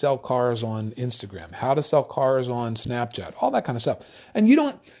to sell cars on Instagram, how to sell cars on Snapchat, all that kind of stuff. And you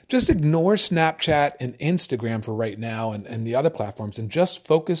don't just ignore Snapchat and Instagram for right now and the other platforms and just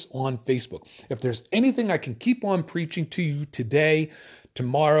focus on Facebook. If there's anything I can keep on preaching to you today,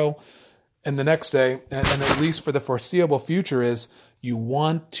 tomorrow, and the next day, and at least for the foreseeable future, is you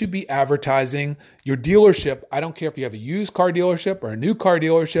want to be advertising your dealership. I don't care if you have a used car dealership or a new car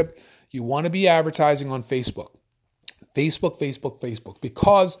dealership. You want to be advertising on Facebook. Facebook,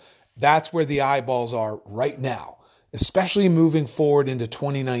 because that's where the eyeballs are right now, especially moving forward into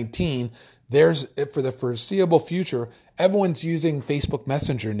 2019. For the foreseeable future, everyone's using Facebook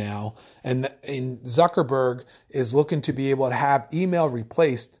Messenger now, and Zuckerberg is looking to be able to have email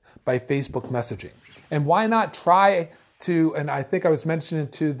replaced by Facebook messaging. And why not try to, and I think I was mentioning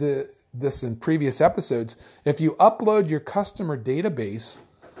this in previous episodes, if you upload your customer database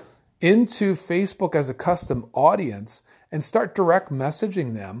into Facebook as a custom audience and start direct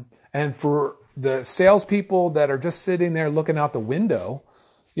messaging them. And for the salespeople that are just sitting there looking out the window,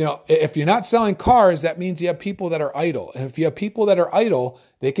 if you're not selling cars, that means you have people that are idle. And if you have people that are idle,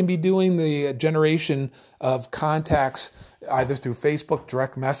 they can be doing the generation of contacts either through Facebook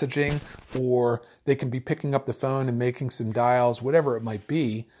direct messaging, or they can be picking up the phone and making some dials, whatever it might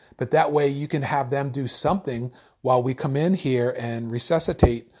be. But that way you can have them do something while we come in here and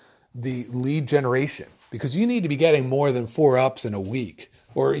resuscitate the lead generation, because you need to be getting more than 4 ups in a week,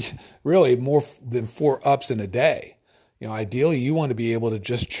 or really more than 4 ups in a day. Ideally, you want to be able to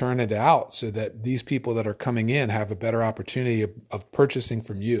just churn it out so that these people that are coming in have a better opportunity of purchasing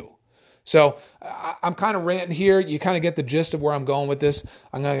from you. So I'm kind of ranting here. You kind of get the gist of where I'm going with this.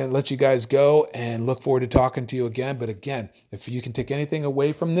 I'm going to let you guys go and look forward to talking to you again. But again, if you can take anything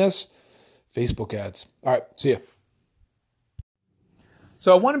away from this, Facebook ads. All right, see you.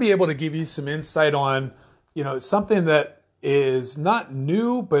 So I want to be able to give you some insight on, something that is not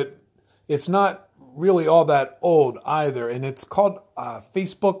new, but it's not really all that old either. And it's called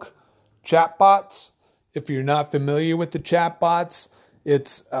Facebook chatbots. If you're not familiar with the chatbots,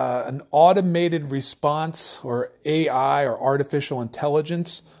 it's an automated response, or AI, or artificial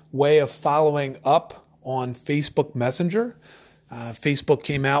intelligence way of following up on Facebook Messenger. Facebook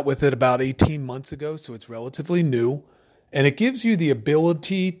came out with it about 18 months ago, so it's relatively new. And it gives you the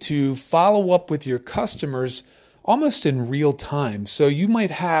ability to follow up with your customers almost in real time. So you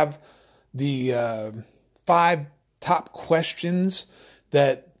might have the 5 top questions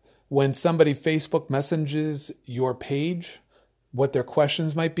that when somebody Facebook messages your page, what their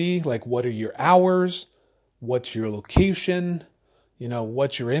questions might be, like what are your hours, what's your location,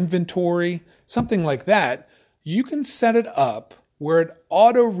 what's your inventory, something like that. You can set it up where it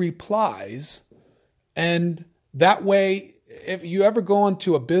auto replies, and that way, if you ever go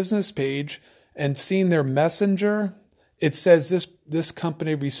onto a business page and seen their messenger, it says this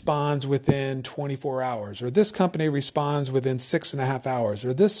company responds within 24 hours, or this company responds within 6.5 hours,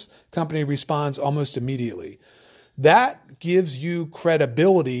 or this company responds almost immediately. That gives you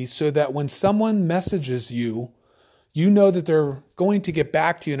credibility so that when someone messages you, you know that they're going to get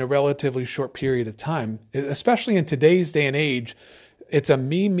back to you in a relatively short period of time. Especially in today's day and age, it's a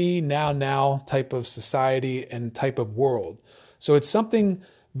me, now type of society and type of world. So it's something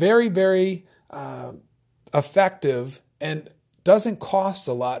very, very effective and doesn't cost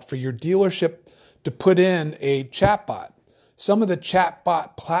a lot for your dealership to put in a chatbot. Some of the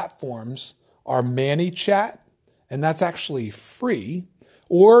chatbot platforms are ManyChat, and that's actually free.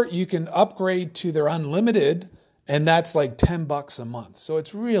 Or you can upgrade to their unlimited, and that's like $10 a month. So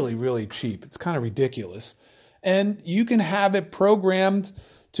it's really, really cheap. It's kind of ridiculous. And you can have it programmed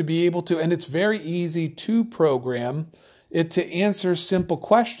to be able to, and it's very easy to program it to answer simple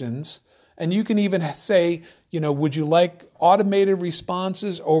questions. And you can even say, would you like automated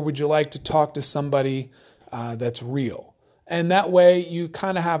responses, or would you like to talk to somebody that's real? And that way you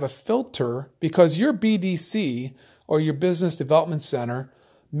kind of have a filter, because your BDC or your business development center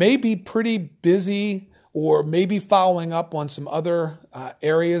may be pretty busy, or maybe following up on some other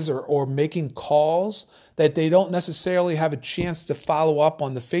areas, or making calls that they don't necessarily have a chance to follow up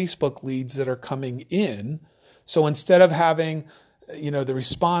on the Facebook leads that are coming in. So instead of having the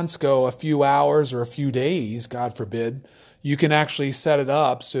response go a few hours or a few days, God forbid, you can actually set it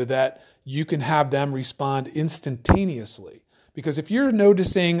up so that you can have them respond instantaneously. Because if you're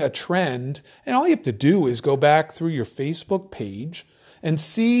noticing a trend, and all you have to do is go back through your Facebook page and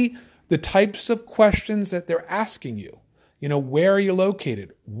see the types of questions that they're asking you. Where are you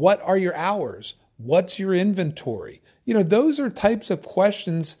located? What are your hours? What's your inventory? Those are types of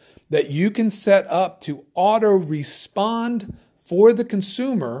questions that you can set up to auto respond for the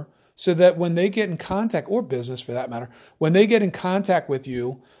consumer, so that when they get in contact, or business for that matter, when they get in contact with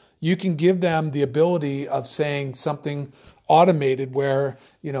you, you can give them the ability of saying something automated where,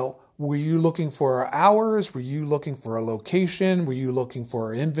 were you looking for hours? Were you looking for a location? Were you looking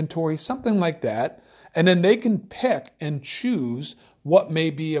for inventory? Something like that. And then they can pick and choose what may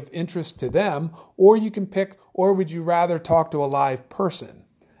be of interest to them, or you can pick, or would you rather talk to a live person?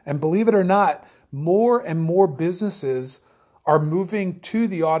 And believe it or not, more and more businesses are moving to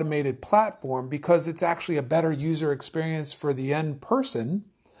the automated platform because it's actually a better user experience for the end person,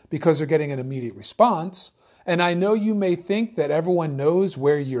 because they're getting an immediate response. And I know you may think that everyone knows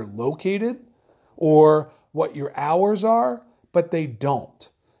where you're located or what your hours are, but they don't.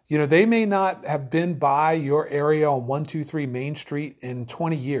 They may not have been by your area on 123 Main Street in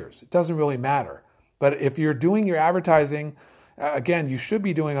 20 years. It doesn't really matter. But if you're doing your advertising, again, you should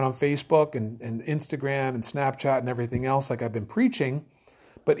be doing it on Facebook and Instagram and Snapchat and everything else like I've been preaching.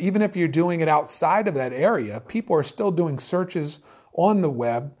 But even if you're doing it outside of that area, people are still doing searches on the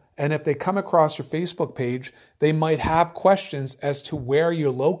web. And if they come across your Facebook page, they might have questions as to where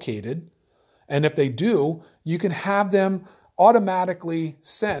you're located. And if they do, you can have them automatically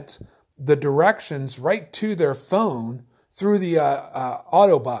sent the directions right to their phone through the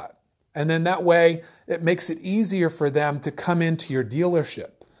Autobot. And then that way, it makes it easier for them to come into your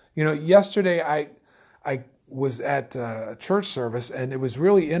dealership. Yesterday I was at a church service, and it was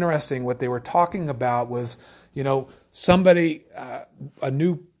really interesting. What they were talking about was, somebody, a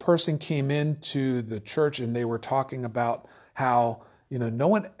new person came into the church, and they were talking about how, no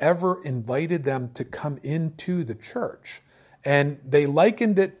one ever invited them to come into the church. And they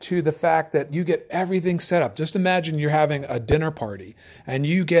likened it to the fact that you get everything set up. Just imagine you're having a dinner party and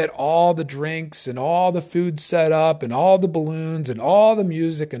you get all the drinks and all the food set up and all the balloons and all the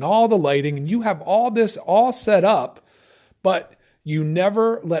music and all the lighting, and you have all this all set up, but you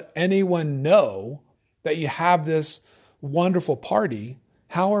never let anyone know that you have this wonderful party,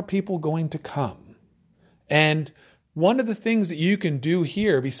 how are people going to come? And one of the things that you can do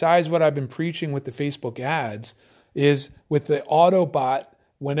here, besides what I've been preaching with the Facebook ads, is with the Autobot,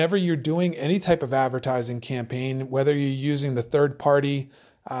 whenever you're doing any type of advertising campaign, whether you're using the third-party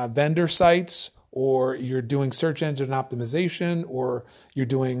vendor sites, or you're doing search engine optimization, or you're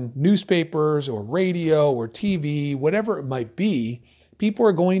doing newspapers or radio or TV, whatever it might be, people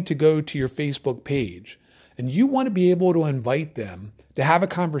are going to go to your Facebook page. And you want to be able to invite them to have a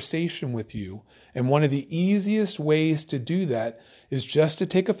conversation with you. And one of the easiest ways to do that is just to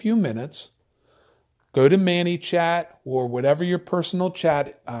take a few minutes, go to ManyChat or whatever your personal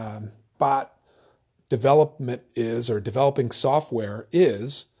chat bot development is, or developing software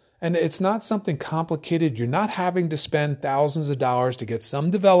is. And it's not something complicated. You're not having to spend thousands of dollars to get some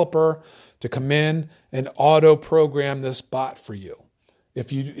developer to come in and auto program this bot for you.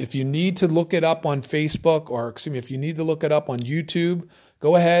 If you need to look it up on Facebook, or if you need to look it up on YouTube,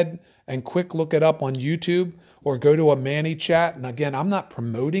 go ahead and quick look it up on YouTube, or go to a ManyChat. And again, I'm not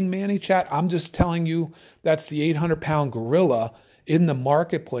promoting ManyChat. I'm just telling you that's the 800-pound gorilla in the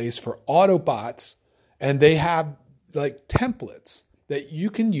marketplace for Autobots. And they have like templates that you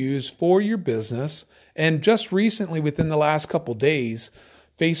can use for your business. And just recently, within the last couple days,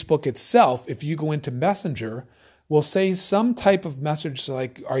 Facebook itself, if you go into Messenger, will say some type of message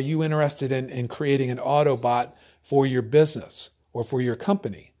like, are you interested in creating an Autobot for your business or for your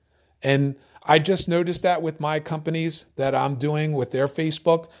company? And I just noticed that with my companies that I'm doing with their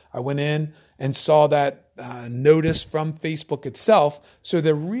Facebook. I went in and saw that notice from Facebook itself. So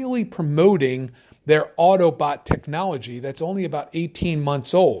they're really promoting their Autobot technology that's only about 18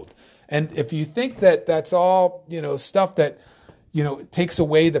 months old. And if you think that that's all, stuff that, takes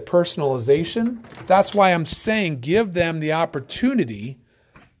away the personalization, that's why I'm saying give them the opportunity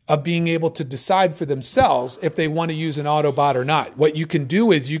of being able to decide for themselves if they want to use an Autobot or not. What you can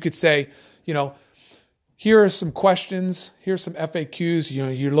do is you could say, here are some questions, here's some FAQs,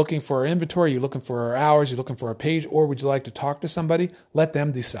 you're looking for our inventory, you're looking for our hours, you're looking for a page, or would you like to talk to somebody? Let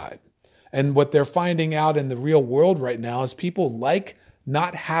them decide. And what they're finding out in the real world right now is people like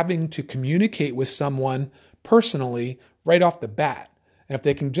not having to communicate with someone personally right off the bat. And if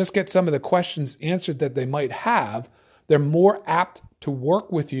they can just get some of the questions answered that they might have, they're more apt to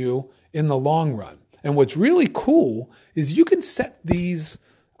work with you in the long run. And what's really cool is you can set these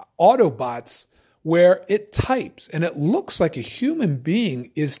Autobots where it types and it looks like a human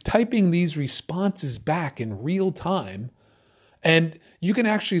being is typing these responses back in real time. And you can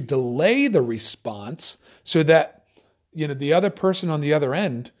actually delay the response so that, the other person on the other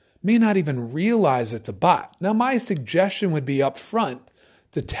end may not even realize it's a bot. Now, my suggestion would be up front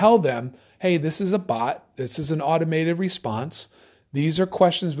to tell them, hey, this is a bot. This is an automated response. These are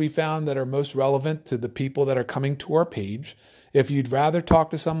questions we found that are most relevant to the people that are coming to our page. If you'd rather talk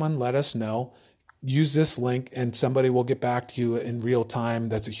to someone, let us know. Use this link and somebody will get back to you in real time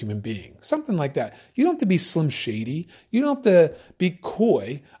that's a human being. Something like that. You don't have to be Slim Shady. You don't have to be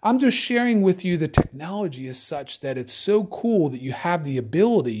coy. I'm just sharing with you the technology is such that it's so cool that you have the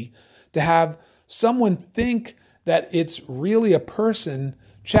ability to have someone think that it's really a person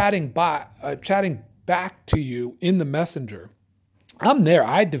chatting back to you in the messenger. I'm there.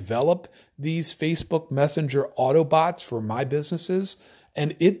 I develop these Facebook Messenger Autobots for my businesses,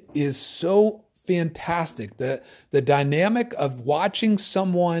 and it is so fantastic. The dynamic of watching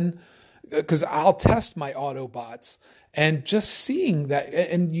someone, because I'll test my Autobots and just seeing that,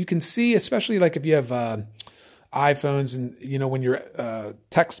 and you can see, especially like if you have iPhones and, when you're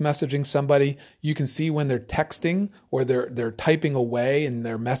text messaging somebody, you can see when they're texting or they're typing away and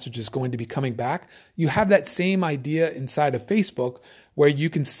their message is going to be coming back. You have that same idea inside of Facebook where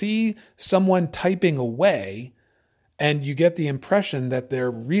you can see someone typing away and you get the impression that they're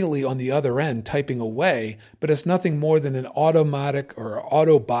really on the other end typing away, but it's nothing more than an automatic or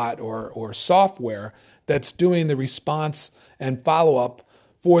Autobot or software that's doing the response and follow-up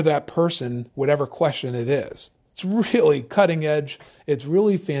for that person, whatever question it is. It's really cutting edge. It's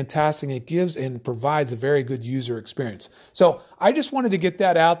really fantastic. It gives and provides a very good user experience. So I just wanted to get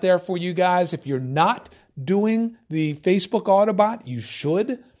that out there for you guys. If you're not doing the Facebook Autobot, you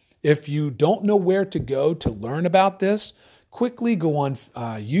should. If you don't know where to go to learn about this, quickly go on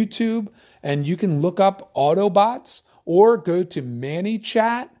YouTube and you can look up Autobots or go to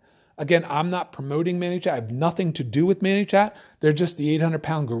ManyChat. Again, I'm not promoting ManyChat. I have nothing to do with ManyChat. They're just the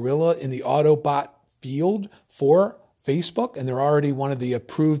 800-pound gorilla in the Autobot field for Facebook, and they're already one of the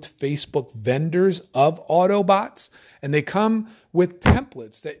approved Facebook vendors of Autobots. And they come with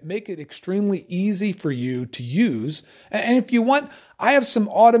templates that make it extremely easy for you to use. And if you want, I have some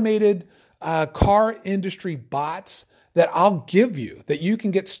automated car industry bots that I'll give you that you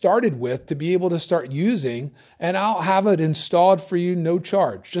can get started with to be able to start using, and I'll have it installed for you, no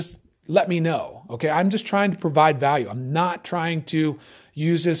charge. Just let me know. Okay. I'm just trying to provide value. I'm not trying to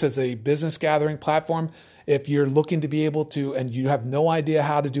use this as a business gathering platform. If you're looking to be able to, and you have no idea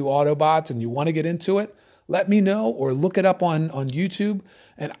how to do Autobots and you want to get into it, let me know or look it up on YouTube,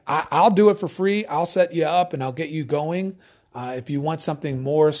 and I'll do it for free. I'll set you up and I'll get you going. If you want something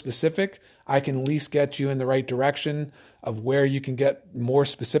more specific, I can at least get you in the right direction of where you can get more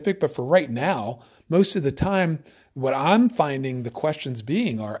specific. But for right now, most of the time, what I'm finding the questions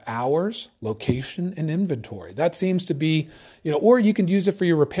being are hours, location, and inventory. That seems to be, or you can use it for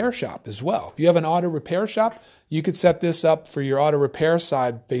your repair shop as well. If you have an auto repair shop, you could set this up for your auto repair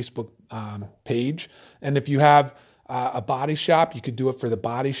side Facebook page. And if you have a body shop, you could do it for the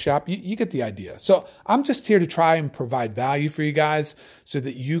body shop. You get the idea. So I'm just here to try and provide value for you guys so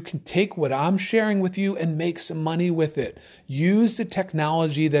that you can take what I'm sharing with you and make some money with it. Use the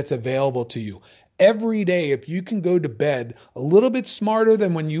technology that's available to you. Every day, if you can go to bed a little bit smarter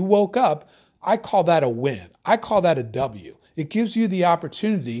than when you woke up, I call that a win. I call that a W. It gives you the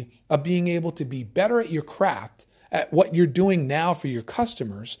opportunity of being able to be better at your craft, at what you're doing now for your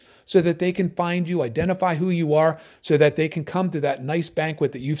customers, so that they can find you, identify who you are, so that they can come to that nice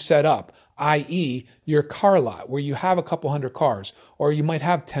banquet that you've set up, i.e. your car lot where you have a couple hundred cars, or you might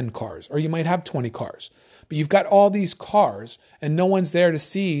have 10 cars, or you might have 20 cars. But you've got all these cars and no one's there to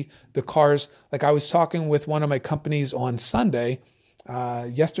see the cars. Like I was talking with one of my companies on Sunday,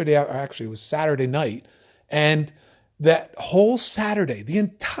 yesterday, or actually it was Saturday night, and that whole Saturday, the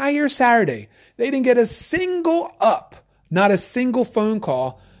entire Saturday, they didn't get a single not a single phone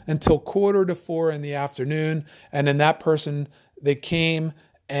call until 3:45 in the afternoon. And then that person, they came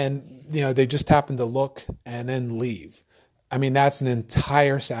and, they just happened to look and then leave. I mean, that's an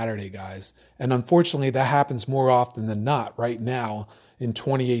entire Saturday, guys. And unfortunately, that happens more often than not right now in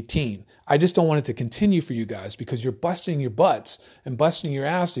 2018. I just don't want it to continue for you guys because you're busting your butts and busting your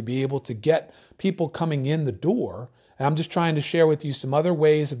ass to be able to get people coming in the door. And I'm just trying to share with you some other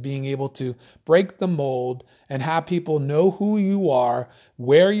ways of being able to break the mold and have people know who you are,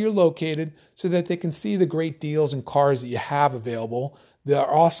 where you're located, so that they can see the great deals and cars that you have available. They're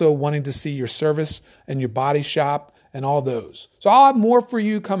also wanting to see your service and your body shop and all those. So I'll have more for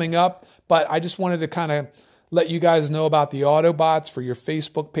you coming up, but I just wanted to kind of let you guys know about the Autobots for your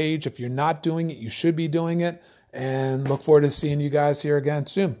Facebook page. If you're not doing it, you should be doing it. And look forward to seeing you guys here again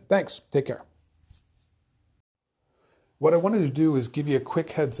soon. Thanks. Take care. What I wanted to do is give you a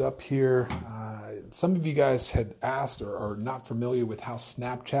quick heads up here. Some of you guys had asked or are not familiar with how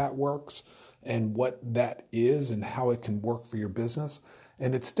Snapchat works and what that is and how it can work for your business.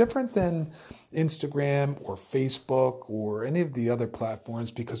 And it's different than Instagram or Facebook or any of the other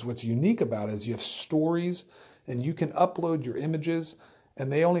platforms, because what's unique about it is you have stories and you can upload your images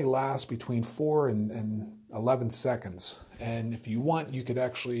and they only last between 4 and 11 seconds. And if you want, you could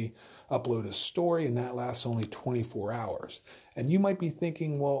actually upload a story and that lasts only 24 hours. And you might be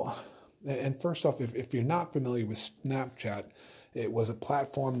thinking, well, and first off, if you're not familiar with Snapchat, it was a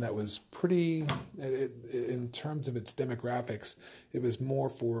platform that was pretty, in terms of its demographics, it was more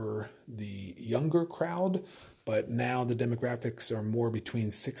for the younger crowd, but now the demographics are more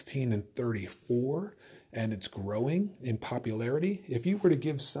between 16 and 34, and it's growing in popularity. If you were to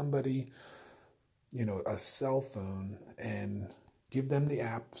give somebody, a cell phone and give them the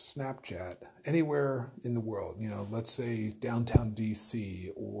app Snapchat anywhere in the world, let's say downtown DC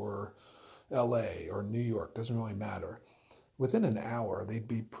or LA or New York, doesn't really matter. Within an hour, they'd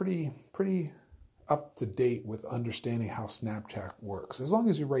be pretty up to date with understanding how Snapchat works. As long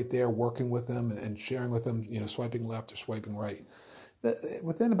as you're right there working with them and sharing with them, swiping left or swiping right,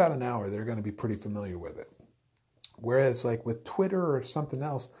 within about an hour, they're going to be pretty familiar with it. Whereas like with Twitter or something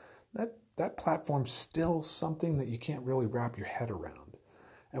else, that platform's still something that you can't really wrap your head around.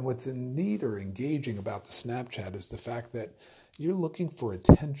 And what's neat or engaging about the Snapchat is the fact that you're looking for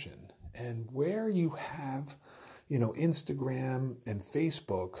attention. And where you have Instagram and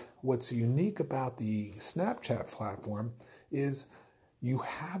Facebook, what's unique about the Snapchat platform is you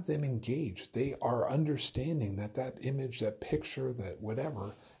have them engaged. They are understanding that image, that picture, that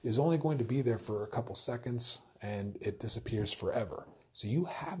whatever is only going to be there for a couple seconds and it disappears forever. So you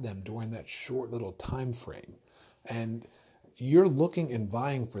have them during that short little time frame and you're looking and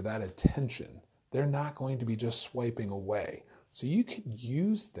vying for that attention. They're not going to be just swiping away. So you can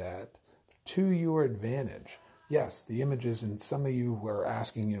use that to your advantage. Yes, the images, and some of you were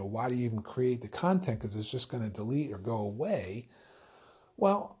asking, why do you even create the content? Because it's just going to delete or go away.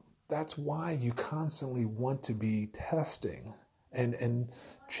 Well, that's why you constantly want to be testing and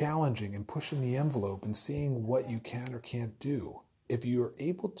challenging and pushing the envelope and seeing what you can or can't do. If you are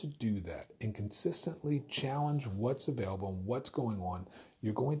able to do that and consistently challenge what's available and what's going on,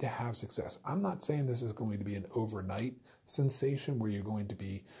 you're going to have success. I'm not saying this is going to be an overnight sensation where you're going to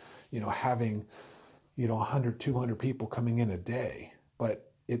be, having, 100, 200 people coming in a day,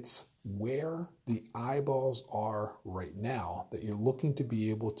 but it's where the eyeballs are right now that you're looking to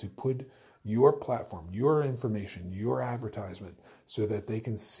be able to put your platform, your information, your advertisement so that they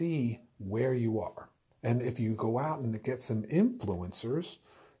can see where you are. And if you go out and get some influencers,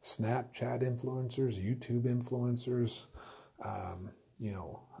 Snapchat influencers, YouTube influencers,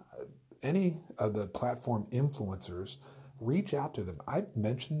 any of the platform influencers, reach out to them. I've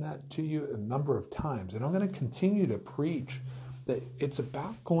mentioned that to you a number of times, and I'm going to continue to preach that it's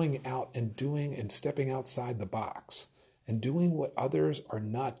about going out and doing and stepping outside the box and doing what others are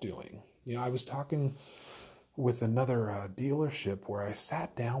not doing. I was talking with another dealership where I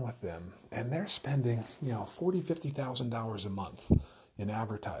sat down with them, and they're spending, $40,000, $50,000 a month in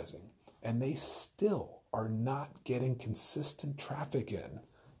advertising, and they still are not getting consistent traffic in.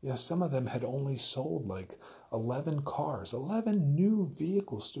 Some of them had only sold like 11 cars, 11 new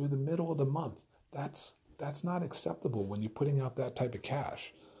vehicles through the middle of the month. That's not acceptable when you're putting out that type of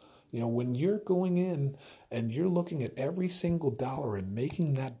cash. When you're going in and you're looking at every single dollar and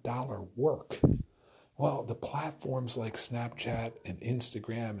making that dollar work, well, the platforms like Snapchat and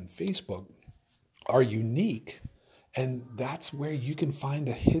Instagram and Facebook are unique, and that's where you can find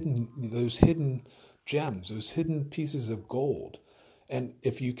those hidden gems, those hidden pieces of gold. And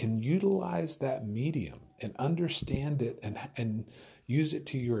if you can utilize that medium and understand it and use it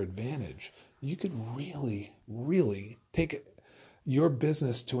to your advantage, you could really, really take your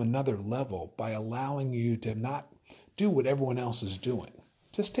business to another level by allowing you to not do what everyone else is doing.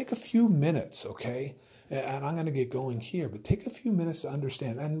 Just take a few minutes, okay? And I'm going to get going here, but take a few minutes to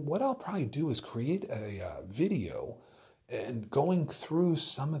understand. And what I'll probably do is create a video and going through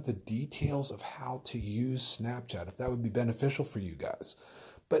some of the details of how to use Snapchat, if that would be beneficial for you guys.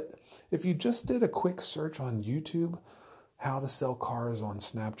 But if you just did a quick search on YouTube, how to sell cars on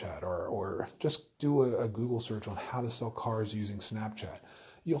Snapchat, or just do a Google search on how to sell cars using Snapchat,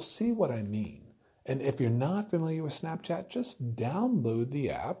 you'll see what I mean. And if you're not familiar with Snapchat, just download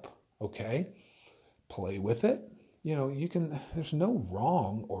the app, okay? Play with it. There's no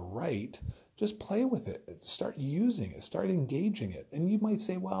wrong or right. Just play with it. Start using it. Start engaging it. And you might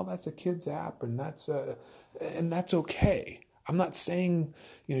say, well, that's a kid's app, and that's okay. I'm not saying,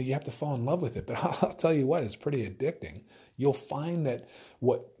 you have to fall in love with it, but I'll tell you what, it's pretty addicting. You'll find that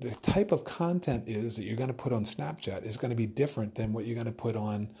what the type of content is that you're going to put on Snapchat is going to be different than what you're going to put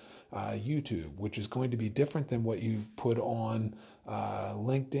on YouTube, which is going to be different than what you put on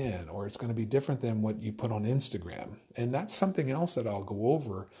LinkedIn, or it's going to be different than what you put on Instagram. And that's something else that I'll go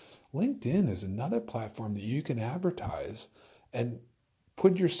over. LinkedIn is another platform that you can advertise and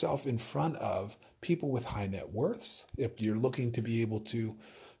put yourself in front of people with high net worths. If you're looking to be able to,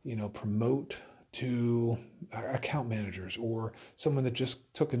 promote to account managers, or someone that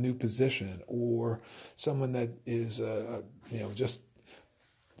just took a new position, or someone that is, just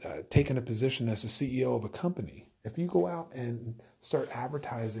taking a position as a CEO of a company. If you go out and start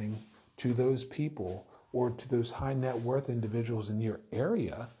advertising to those people or to those high net worth individuals in your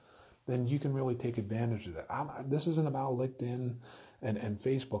area, then you can really take advantage of that. This isn't about LinkedIn and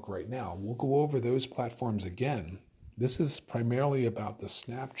Facebook right now. We'll go over those platforms again. This is primarily about the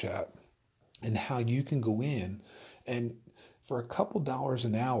Snapchat and how you can go in and for a couple dollars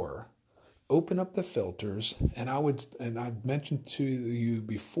an hour, open up the filters. And I've mentioned to you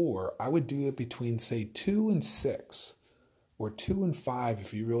before, I would do it between say 2 and 6 or 2 and 5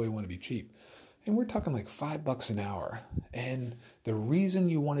 if you really want to be cheap. And we're talking like $5 an hour. And the reason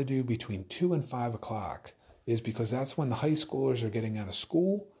you want to do between 2 and 5 o'clock is because that's when the high schoolers are getting out of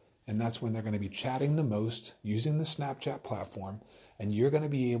school, and that's when they're going to be chatting the most using the Snapchat platform. And you're going to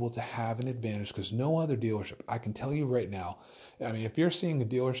be able to have an advantage because no other dealership, I can tell you right now, if you're seeing a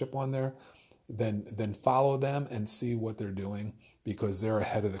dealership on there, then follow them and see what they're doing because they're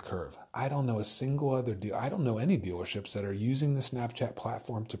ahead of the curve. I don't know I don't know any dealerships that are using the Snapchat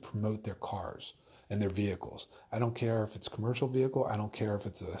platform to promote their cars and their vehicles. I don't care if it's a commercial vehicle. I don't care if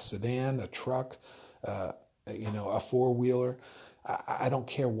it's a sedan, a truck, a four-wheeler. I don't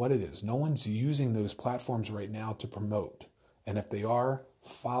care what it is. No one's using those platforms right now to promote. And if they are,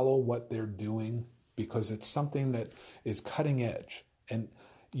 follow what they're doing because it's something that is cutting edge. And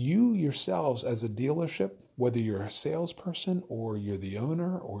you yourselves as a dealership, whether you're a salesperson or you're the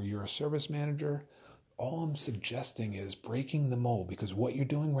owner or you're a service manager, all I'm suggesting is breaking the mold because what you're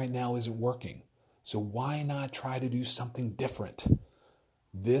doing right now isn't working. So why not try to do something different?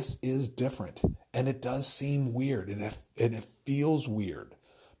 This is different, and it does seem weird, and it feels weird,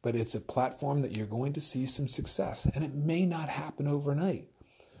 but it's a platform that you're going to see some success, and it may not happen overnight,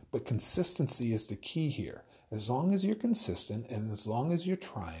 but consistency is the key here. As long as you're consistent, and as long as you're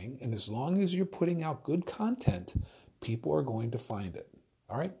trying, and as long as you're putting out good content, people are going to find it.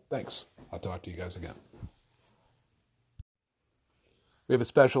 All right, thanks. I'll talk to you guys again. We have a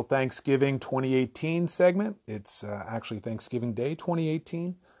special Thanksgiving 2018 segment. It's actually Thanksgiving Day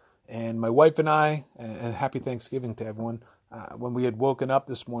 2018. And my wife and I, and happy Thanksgiving to everyone, when we had woken up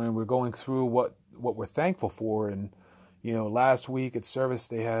this morning, we were going through what we're thankful for. And, last week at service,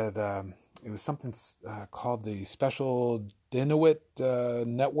 they had, it was something called the Special Dinuit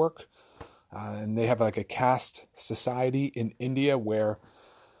Network. And they have like a caste society in India where,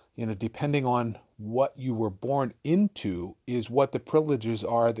 depending on what you were born into is what the privileges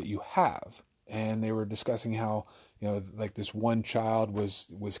are that you have. And they were discussing how, like this one child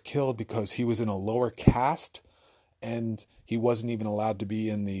was killed because he was in a lower caste and he wasn't even allowed to be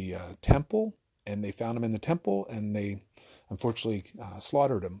in the temple. And they found him in the temple and they unfortunately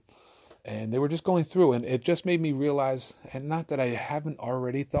slaughtered him. And they were just going through, and it just made me realize, and not that I haven't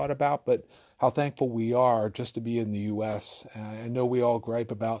already thought about, but how thankful we are just to be in the U.S. I know we all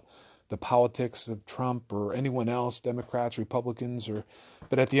gripe about the politics of Trump or anyone else, Democrats, Republicans,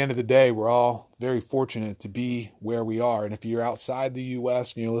 but at the end of the day, we're all very fortunate to be where we are. And if you're outside the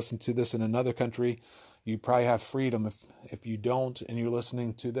U.S. and you're listening to this in another country, you probably have freedom. If you don't and you're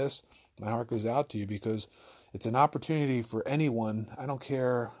listening to this, my heart goes out to you because it's an opportunity for anyone. I don't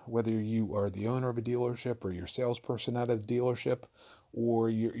care whether you are the owner of a dealership or you're a salesperson at a dealership or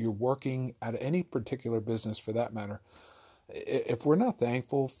you're working at any particular business for that matter. If we're not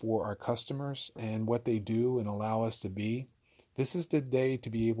thankful for our customers and what they do and allow us to be, this is the day to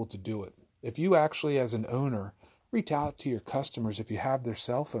be able to do it. If you actually, as an owner, reach out to your customers if you have their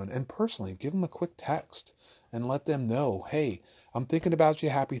cell phone and personally give them a quick text and let them know, hey, I'm thinking about you.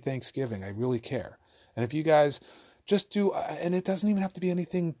 Happy Thanksgiving. I really care. And if you guys just do, and it doesn't even have to be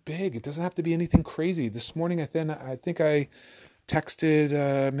anything big. It doesn't have to be anything crazy. This morning, I think I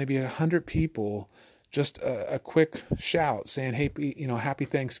texted maybe 100 people just a quick shout saying, hey, happy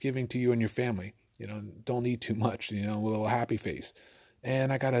Thanksgiving to you and your family. Don't eat too much, with a little happy face.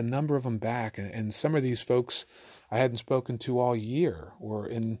 And I got a number of them back. And some of these folks I hadn't spoken to all year or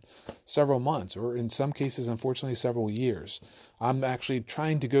in several months or in some cases, unfortunately, several years. I'm actually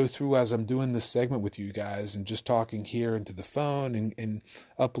trying to go through as I'm doing this segment with you guys and just talking here into the phone and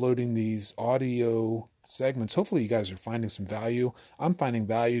uploading these audio segments. Hopefully you guys are finding some value. I'm finding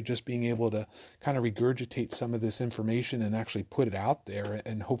value just being able to kind of regurgitate some of this information and actually put it out there,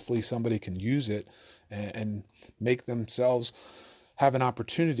 and hopefully somebody can use it and make themselves have an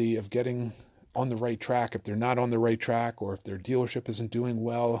opportunity of getting on the right track. If they're not on the right track or if their dealership isn't doing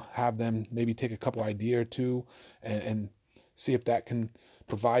well, have them maybe take a couple idea or two and see if that can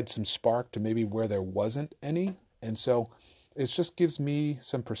provide some spark to maybe where there wasn't any. And so it just gives me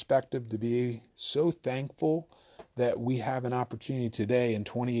some perspective to be so thankful that we have an opportunity today in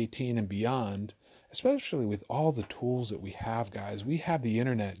 2018 and beyond, especially with all the tools that we have, guys. We have the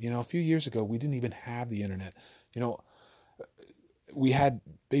internet. A few years ago, we didn't even have the internet. We had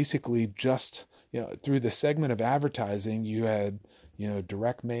basically just, through the segment of advertising, you had,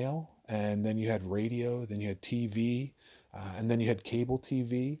 direct mail, and then you had radio, then you had TV, and then you had cable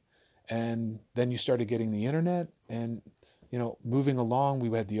TV, and then you started getting the internet, and, moving along, we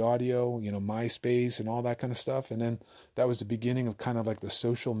had the audio, MySpace and all that kind of stuff, and then that was the beginning of kind of like the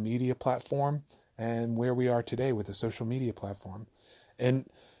social media platform, and where we are today with the social media platform. And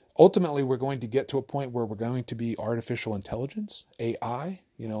ultimately, we're going to get to a point where we're going to be artificial intelligence, AI,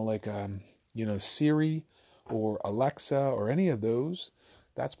 like, Siri or Alexa or any of those.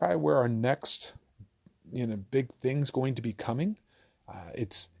 That's probably where our next, big thing's going to be coming.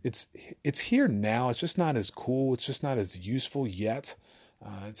 It's here now. It's just not as cool. It's just not as useful yet.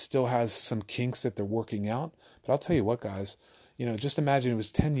 It still has some kinks that they're working out. But I'll tell you what, guys. Just imagine it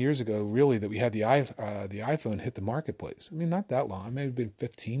was 10 years ago, really, that we had the iPhone hit the marketplace. I mean, not that long. It may have been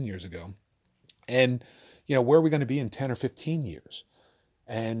 15 years ago. And, where are we going to be in 10 or 15 years?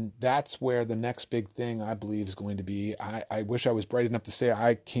 And that's where the next big thing, I believe, is going to be. I wish I was bright enough to say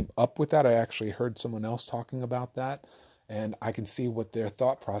I came up with that. I actually heard someone else talking about that. And I can see what their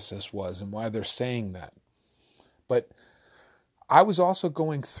thought process was and why they're saying that. But I was also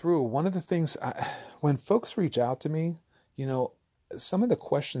going through one of the things, when folks reach out to me, some of the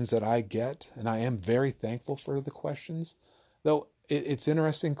questions that I get, and I am very thankful for the questions, though it's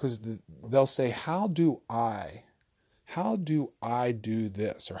interesting because they'll say, how do I how do I do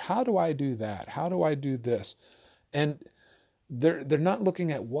this? Or how do I do that? How do I do this? And they're not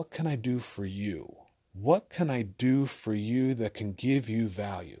looking at what can I do for you? What can I do for you that can give you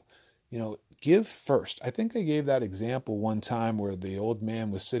value? Give first. I think I gave that example one time where the old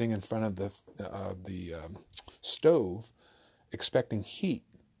man was sitting in front of the stove expecting heat,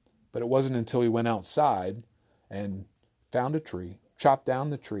 but it wasn't until he went outside and found a tree, chopped down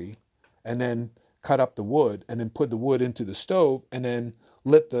the tree, and then cut up the wood, and then put the wood into the stove, and then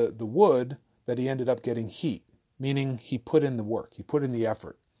lit the wood that he ended up getting heat, meaning he put in the work, he put in the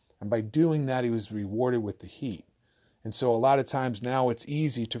effort. And by doing that, he was rewarded with the heat. And so a lot of times now it's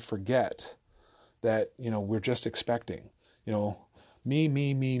easy to forget that, we're just expecting,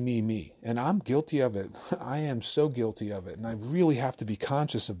 me. And I'm guilty of it. I am so guilty of it. And I really have to be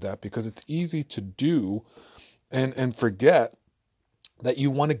conscious of that because it's easy to do and forget that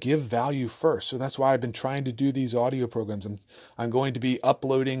you want to give value first. So that's why I've been trying to do these audio programs. I'm going to be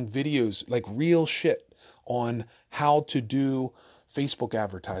uploading videos, like real shit, on how to do Facebook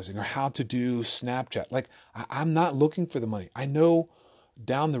advertising or how to do Snapchat. Like, I'm not looking for the money. I know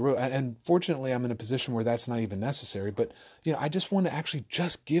down the road, and fortunately I'm in a position where that's not even necessary, but I just want to actually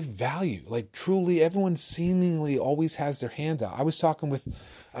just give value. Like, truly, everyone seemingly always has their hands out. I was talking with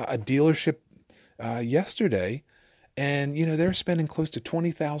a dealership yesterday, and they're spending close to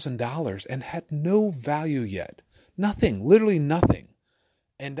 $20,000 and had no value yet. Nothing, literally nothing.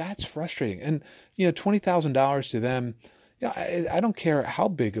 And that's frustrating. And $20,000 to them, I don't care how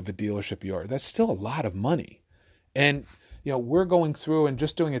big of a dealership you are, that's still a lot of money. And we're going through and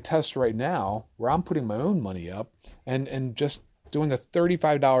just doing a test right now where I'm putting my own money up and just doing a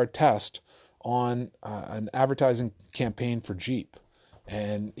 $35 test on an advertising campaign for Jeep.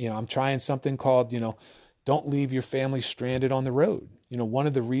 And, I'm trying something called, don't leave your family stranded on the road. One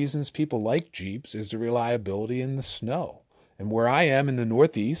of the reasons people like Jeeps is the reliability in the snow. And where I am in the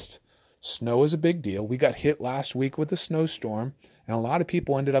Northeast, snow is a big deal. We got hit last week with a snowstorm, and a lot of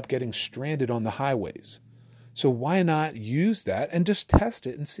people ended up getting stranded on the highways. So why not use that and just test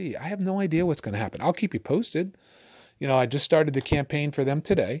it and see? I have no idea what's going to happen. I'll keep you posted. I just started the campaign for them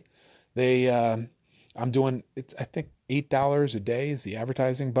today. I'm doing, I think $8 a day is the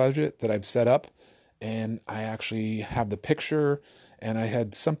advertising budget that I've set up. And I actually have the picture, and I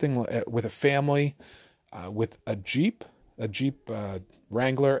had something with a family with a Jeep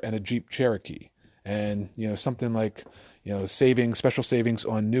Wrangler and a Jeep Cherokee. And, something like, special savings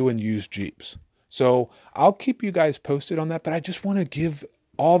on new and used Jeeps. So I'll keep you guys posted on that, but I just want to give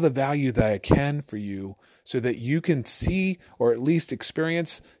all the value that I can for you so that you can see or at least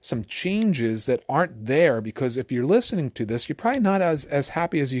experience some changes that aren't there. Because if you're listening to this, you're probably not as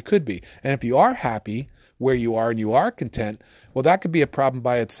happy as you could be. And if you are happy where you are and you are content, well, that could be a problem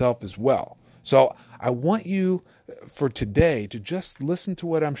by itself as well. So I want you for today to just listen to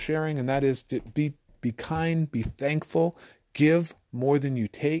what I'm sharing, and that is to be kind, be thankful, give more than you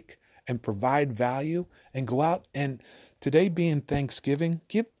take, and provide value, and go out and today being Thanksgiving,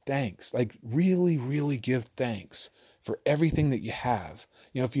 give thanks. Like, really, really give thanks for everything that you have.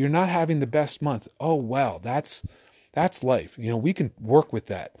 If you're not having the best month, oh well, that's life. We can work with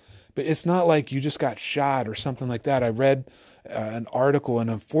that. But it's not like you just got shot or something like that. I read an article, an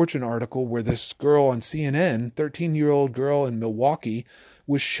unfortunate article, where this girl on CNN, 13-year-old girl in Milwaukee,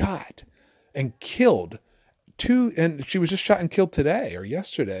 was shot and killed. And she was just shot and killed today or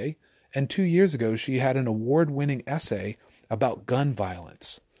yesterday. And 2 years ago, she had an award-winning essay about gun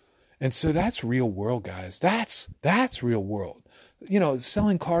violence. And so that's real world, guys. That's real world.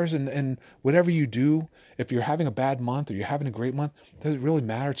 Selling cars and whatever you do, if you're having a bad month or you're having a great month, it doesn't really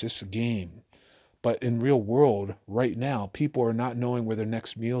matter. It's just a game. But in real world, right now, people are not knowing where their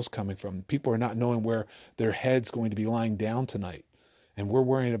next meal's coming from. People are not knowing where their head's going to be lying down tonight. And we're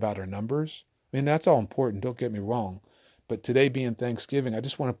worrying about our numbers. I mean, that's all important. Don't get me wrong. But today being Thanksgiving, I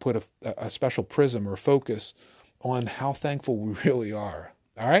just want to put a special prism or focus on how thankful we really are.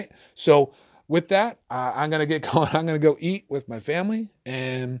 All right? So with that, I'm going to get going. I'm going to go eat with my family,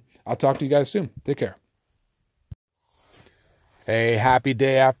 and I'll talk to you guys soon. Take care. Hey, happy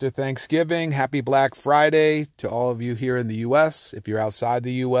day after Thanksgiving. Happy Black Friday to all of you here in the U.S. If you're outside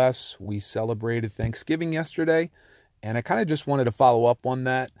the U.S., we celebrated Thanksgiving yesterday, and I kind of just wanted to follow up on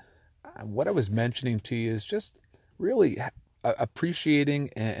that. What I was mentioning to you is just really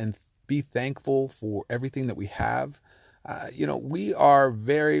appreciating and be thankful for everything that we have. We are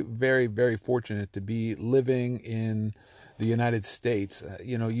very, very, very fortunate to be living in the United States.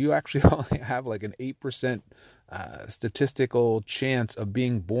 You actually only have like an 8% statistical chance of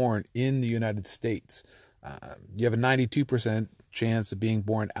being born in the United States. You have a 92% chance of being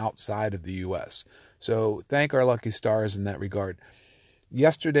born outside of the U.S. So thank our lucky stars in that regard.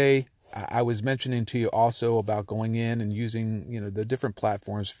 Yesterday, I was mentioning to you also about going in and using, the different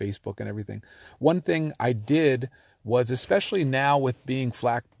platforms, Facebook and everything. One thing I did was, especially now with being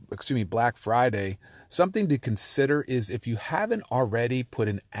Black Friday, something to consider is if you haven't already put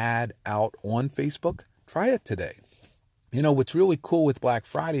an ad out on Facebook, try it today. What's really cool with Black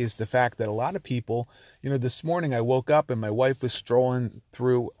Friday is the fact that a lot of people, this morning I woke up and my wife was strolling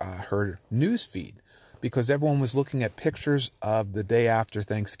through her news feed because everyone was looking at pictures of the day after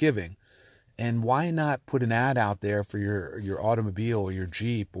Thanksgiving. And why not put an ad out there for your automobile or your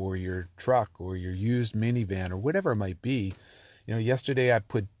Jeep or your truck or your used minivan or whatever it might be? Yesterday I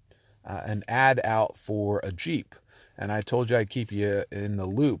put an ad out for a Jeep, and I told you I'd keep you in the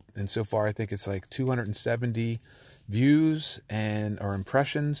loop. And so far, I think it's like 270 views or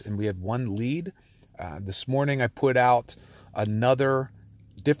impressions, and we have one lead. This morning I put out another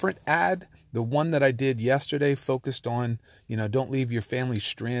different ad. The one that I did yesterday focused on, don't leave your family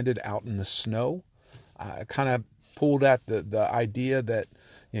stranded out in the snow. I kind of pulled at the idea that,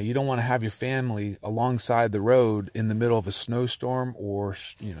 you don't want to have your family alongside the road in the middle of a snowstorm or,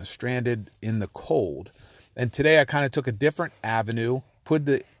 stranded in the cold. And today I kind of took a different avenue, put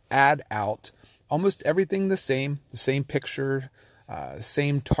the ad out, almost everything the same picture,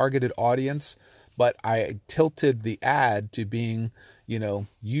 same targeted audience, but I tilted the ad to being,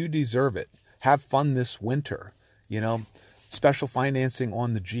 you deserve it. Have fun this winter, special financing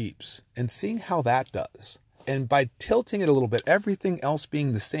on the Jeeps, and seeing how that does. And by tilting it a little bit, everything else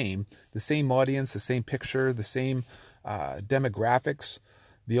being the same audience, the same picture, the same demographics,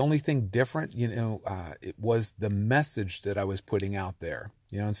 the only thing different, it was the message that I was putting out there.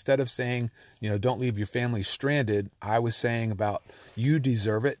 Instead of saying, don't leave your family stranded, I was saying about you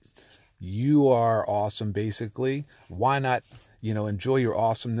deserve it. You are awesome, basically. Why not, enjoy your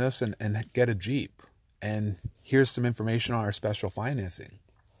awesomeness and get a Jeep? And here's some information on our special financing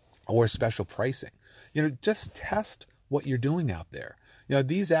or special pricing. Just test what you're doing out there.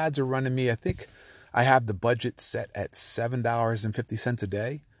 These ads are running me, I think I have the budget set at $7.50 a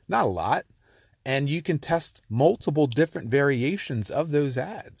day. Not a lot. And you can test multiple different variations of those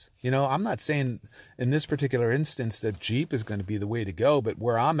ads. I'm not saying in this particular instance that Jeep is going to be the way to go, but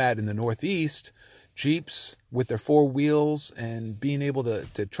where I'm at in the Northeast, Jeeps with their four wheels and being able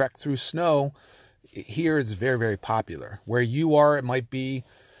to trek through snow, here it's very, very popular. Where you are, it might be,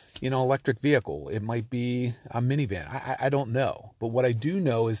 electric vehicle. It might be a minivan. I don't know. But what I do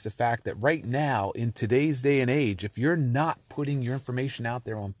know is the fact that right now, in today's day and age, if you're not putting your information out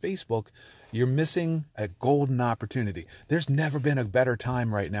there on Facebook, you're missing a golden opportunity. There's never been a better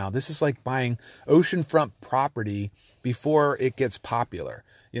time right now. This is like buying oceanfront property before it gets popular.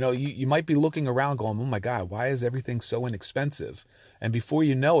 You might be looking around going, oh my God, why is everything so inexpensive? And before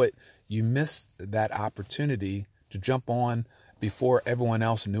you know it, you miss that opportunity to jump on before everyone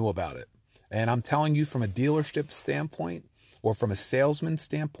else knew about it. And I'm telling you, from a dealership standpoint or from a salesman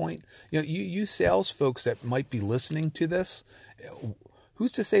standpoint, you sales folks that might be listening to this,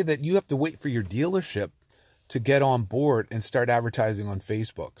 who's to say that you have to wait for your dealership to get on board and start advertising on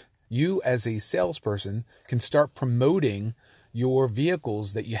Facebook? You as a salesperson can start promoting your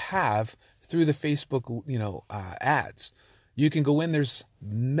vehicles that you have through the Facebook, ads. You can go in, there's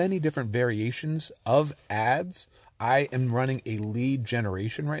many different variations of ads. I am running a lead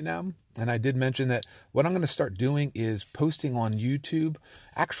generation right now. And I did mention that what I'm going to start doing is posting on YouTube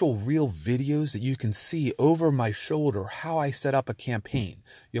actual real videos that you can see over my shoulder how I set up a campaign.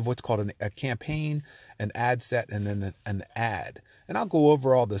 You have what's called a campaign, an ad set, and then an ad. And I'll go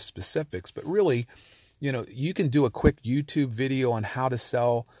over all the specifics, but really, you can do a quick YouTube video on how to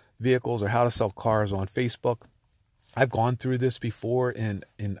sell vehicles or how to sell cars on Facebook. I've gone through this before in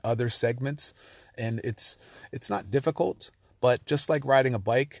other segments, and it's not difficult. But just like riding a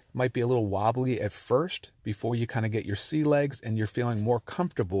bike, might be a little wobbly at first before you kind of get your sea legs and you're feeling more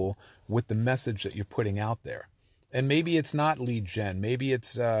comfortable with the message that you're putting out there. And maybe it's not lead gen, maybe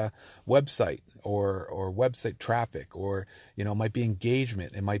it's website or website traffic, or it might be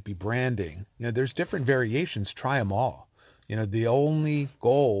engagement, it might be branding. There's different variations. Try them all. The only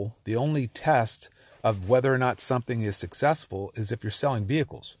goal, the only test of whether or not something is successful is if you're selling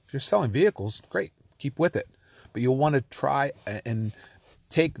vehicles. If you're selling vehicles, great, keep with it. But you'll want to try and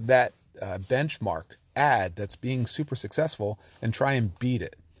take that benchmark ad that's being super successful and try and beat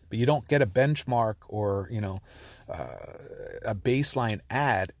it. But you don't get a benchmark or, a baseline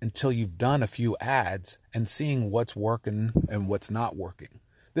ad until you've done a few ads and seeing what's working and what's not working.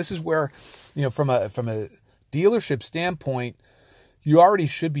 This is where, from a dealership standpoint, you already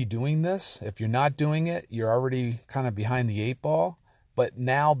should be doing this. If you're not doing it, you're already kind of behind the eight ball. But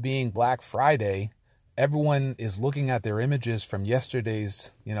now being Black Friday, everyone is looking at their images from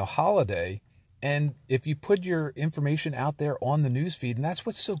yesterday's, holiday. And if you put your information out there on the newsfeed, and that's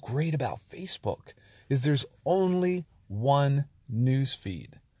what's so great about Facebook, is there's only one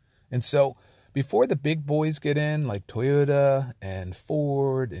newsfeed. And so before the big boys get in, like Toyota and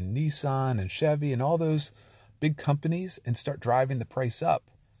Ford and Nissan and Chevy and all those big companies, and start driving the price up,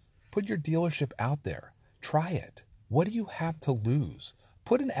 put your dealership out there. Try it. What do you have to lose?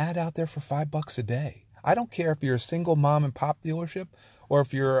 Put an ad out there for $5 a day. I don't care if you're a single mom and pop dealership or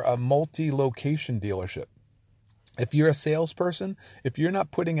if you're a multi-location dealership. If you're a salesperson, if you're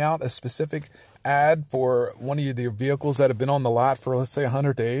not putting out a specific ad for one of your vehicles that have been on the lot for, let's say,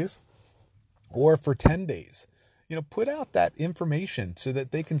 100 days or for 10 days, put out that information so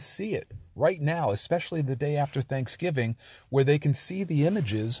that they can see it right now, especially the day after Thanksgiving, where they can see the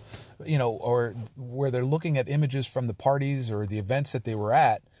images, or where they're looking at images from the parties or the events that they were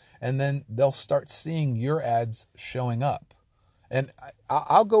at, and then they'll start seeing your ads showing up. And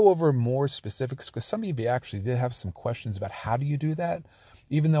I'll go over more specifics because some of you actually did have some questions about how do you do that,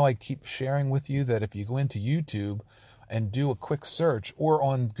 even though I keep sharing with you that if you go into YouTube and do a quick search, or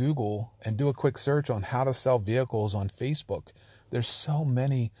on Google and do a quick search on how to sell vehicles on Facebook, there's so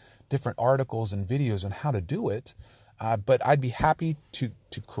many different articles and videos on how to do it. But I'd be happy to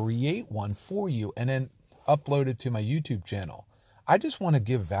create one for you and then upload it to my YouTube channel. I just want to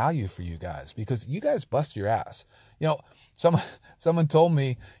give value for you guys because you guys bust your ass. Someone told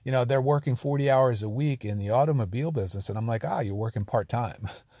me, they're working 40 hours a week in the automobile business. And I'm like, you're working part-time.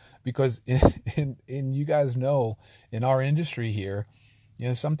 Because in you guys know, in our industry here,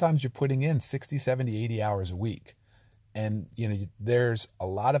 sometimes you're putting in 60, 70, 80 hours a week. And, there's a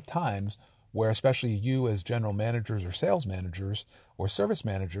lot of times where, especially you as general managers or sales managers or service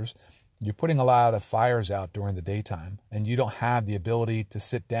managers, you're putting a lot of fires out during the daytime and you don't have the ability to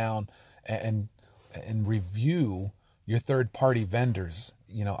sit down and review your third-party vendors,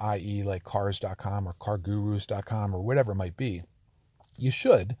 i.e. like cars.com or cargurus.com or whatever it might be. You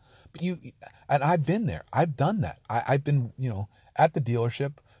should, but and I've been there. I've done that. I've been, at the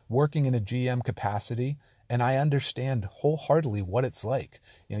dealership working in a GM capacity, and I understand wholeheartedly what it's like.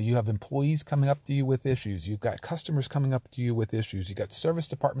 You have employees coming up to you with issues. You've got customers coming up to you with issues. You've got service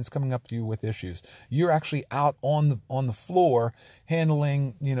departments coming up to you with issues. You're actually out on the floor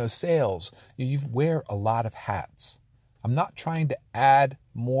handling, sales. You wear a lot of hats. I'm not trying to add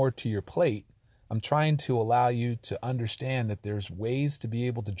more to your plate. I'm trying to allow you to understand that there's ways to be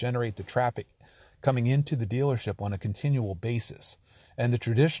able to generate the traffic coming into the dealership on a continual basis. And the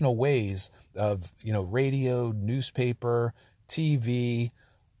traditional ways of, radio, newspaper, TV,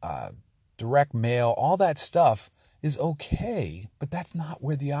 direct mail, all that stuff is okay, but that's not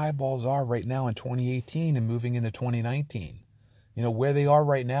where the eyeballs are right now in 2018 and moving into 2019. Where they are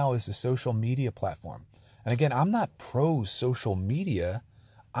right now is the social media platform. And again, I'm not pro social media.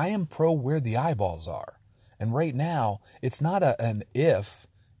 I am pro where the eyeballs are. And right now, it's not an if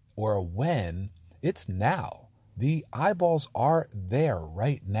or a when, it's now. The eyeballs are there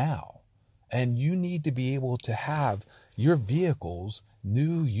right now. And you need to be able to have your vehicles,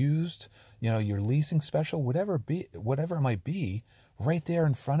 new, used, your leasing special, whatever it might be, right there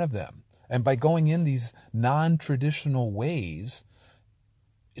in front of them. And by going in these non-traditional ways,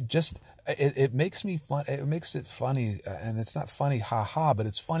 it makes me fun. It makes it funny, and it's not funny, haha, but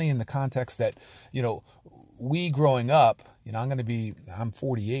it's funny in the context that, we growing up, I'm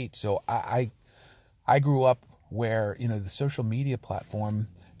 48, so I grew up where, the social media platform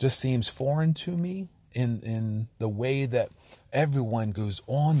just seems foreign to me in the way that everyone goes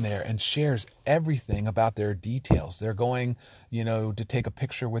on there and shares everything about their details. They're going, to take a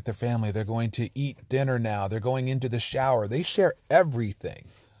picture with their family. They're going to eat dinner now. They're going into the shower. They share everything.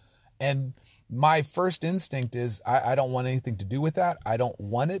 And my first instinct is I don't want anything to do with that. I don't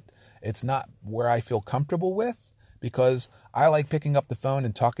want it. It's not where I feel comfortable with, because I like picking up the phone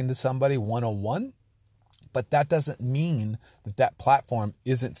and talking to somebody one-on-one. But that doesn't mean that platform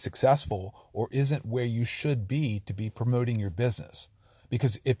isn't successful or isn't where you should be to be promoting your business.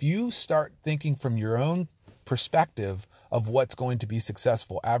 Because if you start thinking from your own perspective of what's going to be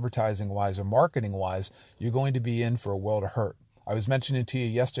successful advertising-wise or marketing-wise, you're going to be in for a world of hurt. I was mentioning to you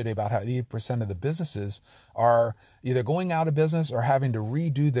yesterday about how 80% of the businesses are either going out of business or having to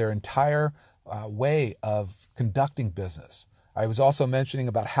redo their entire way of conducting business. I was also mentioning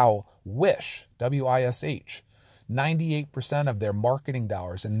about how Wish, W-I-S-H, 98% of their marketing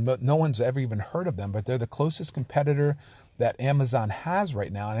dollars, and no one's ever even heard of them, but they're the closest competitor that Amazon has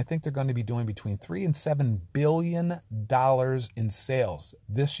right now. And I think they're going to be doing between $3 and $7 billion in sales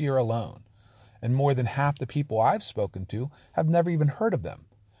this year alone. And more than half the people I've spoken to have never even heard of them.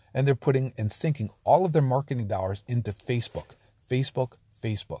 and they're putting and sinking all of their marketing dollars into Facebook, Facebook,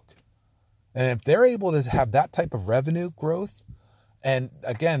 Facebook. And if they're able to have that type of revenue growth, and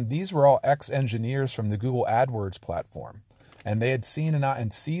again, these were all ex-engineers from the Google AdWords platform, and they had seen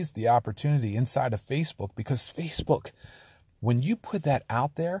and seized the opportunity inside of Facebook, because Facebook, when you put that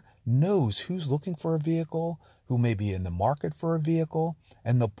out there, knows who's looking for a vehicle, who may be in the market for a vehicle,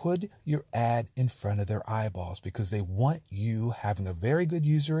 and they'll put your ad in front of their eyeballs because they want you having a very good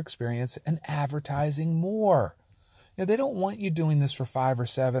user experience and advertising more. You know, they don't want you doing this for $5 or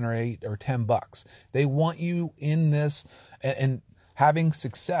 $7 or $8 or $10. They want you in this and having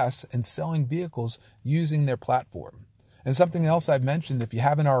success and selling vehicles using their platform. And something else I've mentioned, if you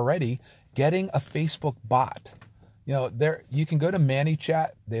haven't already, getting a Facebook bot. You know, you can go to ManyChat.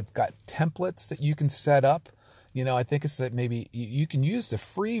 They've got templates that you can set up. You know, I think it's that maybe you can use the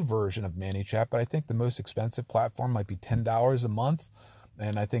free version of ManyChat, but I think the most expensive platform might be $10 a month.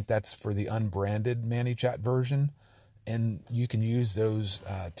 And I think that's for the unbranded ManyChat version. And you can use those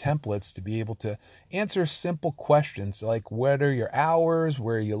templates to be able to answer simple questions like, what are your hours?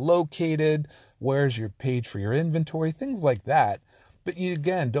 Where are you located? Where's your page for your inventory? Things like that. But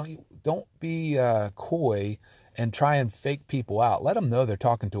don't be coy and try and fake people out. Let them know they're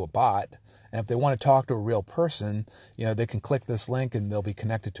talking to a bot. And if they want to talk to a real person, you know, they can click this link and they'll be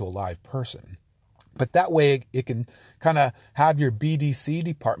connected to a live person. But that way it can kind of have your BDC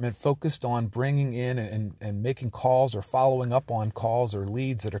department focused on bringing in and making calls or following up on calls or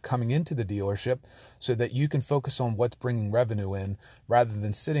leads that are coming into the dealership, so that you can focus on what's bringing revenue in rather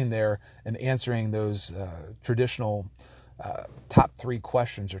than sitting there and answering those traditional top 3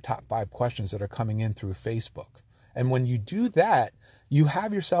 questions or top 5 questions that are coming in through Facebook. And when you do that, you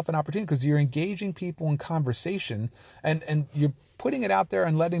have yourself an opportunity because you're engaging people in conversation and you're putting it out there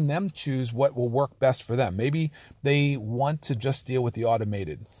and letting them choose what will work best for them. Maybe they want to just deal with the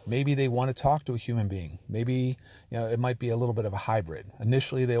automated. Maybe they want to talk to a human being. Maybe, you know, it might be a little bit of a hybrid.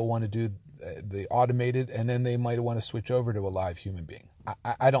 Initially, they'll want to do the automated, and then they might want to switch over to a live human being.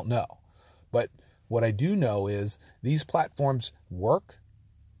 I don't know. But what I do know is these platforms work.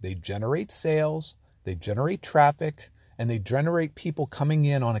 They generate sales. They generate traffic. And they generate people coming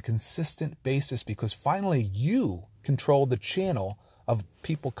in on a consistent basis, because finally you control the channel of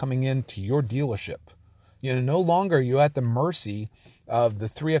people coming into your dealership. You know, no longer are you at the mercy of the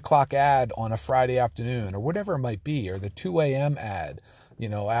 3 o'clock ad on a Friday afternoon or whatever it might be, or the 2 a.m. ad, you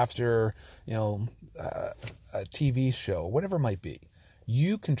know, after, you know, a TV show, whatever it might be.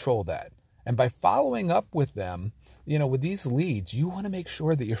 You control that. And by following up with them, you know, with these leads, you want to make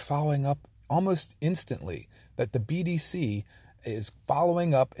sure that you're following up almost instantly, that the BDC is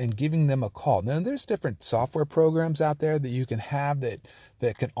following up and giving them a call. Now, there's different software programs out there that you can have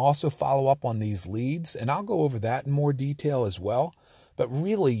that can also follow up on these leads, and I'll go over that in more detail as well. But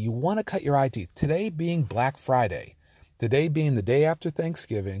really, you want to cut your eye teeth. Today being Black Friday, today being the day after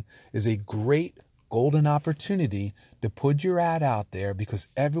Thanksgiving, is a great golden opportunity to put your ad out there, because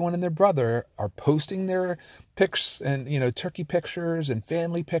everyone and their brother are posting their pics and, you know, turkey pictures and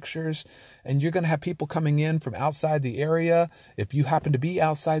family pictures, and you're going to have people coming in from outside the area. If you happen to be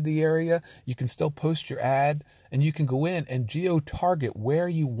outside the area, you can still post your ad, and you can go in and geo-target where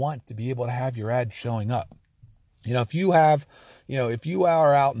you want to be able to have your ad showing up. You know, if you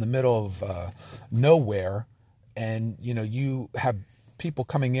are out in the middle of nowhere, and, you know, you have people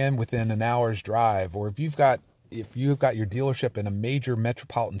coming in within an hour's drive, or if you've got your dealership in a major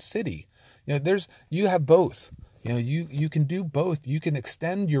metropolitan city, you know, you have both. You know, you can do both. You can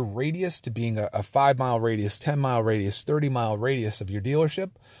extend your radius to being a 5-mile radius, 10-mile radius, 30-mile radius of your dealership.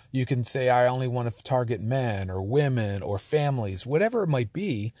 You can say, I only want to target men or women or families, whatever it might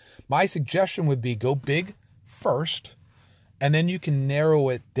be. My suggestion would be go big first, and then you can narrow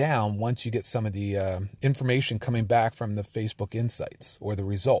it down once you get some of the information coming back from the Facebook insights or the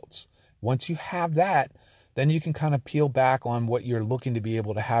results. Once you have that, then you can kind of peel back on what you're looking to be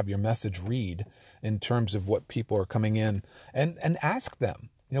able to have your message read in terms of what people are coming in, and ask them,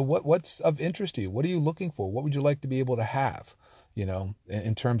 you know, what's of interest to you? What are you looking for? What would you like to be able to have, you know,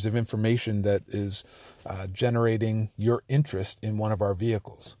 in terms of information that is generating your interest in one of our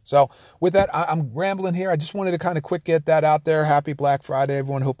vehicles. So with that, I'm rambling here. I just wanted to kind of quick get that out there. Happy Black Friday,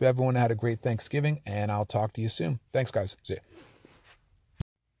 everyone. Hope everyone had a great Thanksgiving, and I'll talk to you soon. Thanks, guys. See you.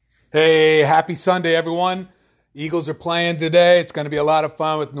 Hey, happy Sunday, everyone. Eagles are playing today. It's going to be a lot of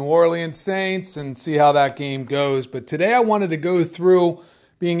fun with New Orleans Saints and see how that game goes. But today I wanted to go through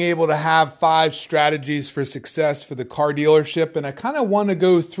being able to have 5 strategies for success for the car dealership. And I kind of want to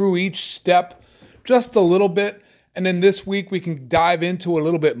go through each step just a little bit. And then this week we can dive into a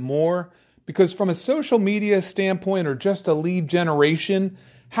little bit more, because from a social media standpoint or just a lead generation,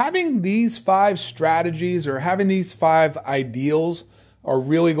 having these 5 strategies or having these 5 ideals are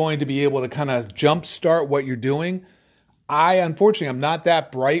really going to be able to kind of jumpstart what you're doing. Unfortunately, I'm not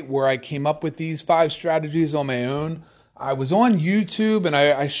that bright where I came up with these 5 strategies on my own. I was on YouTube, and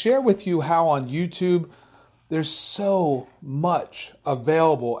I share with you how on YouTube there's so much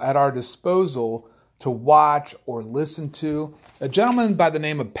available at our disposal to watch or listen to. A gentleman by the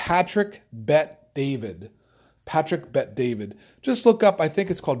name of Patrick Bet-David. Patrick Bet-David. Just look up, I think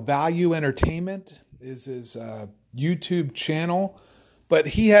it's called Value Entertainment is his YouTube channel. But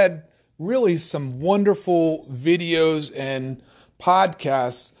he had really some wonderful videos and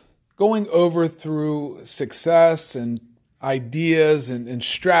podcasts going over through success and ideas and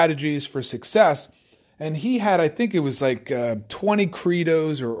strategies for success. And he had, I think it was like 20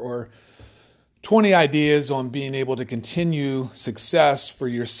 credos or 20 ideas on being able to continue success for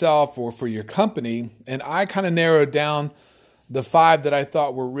yourself or for your company. And I kind of narrowed down the 5 that I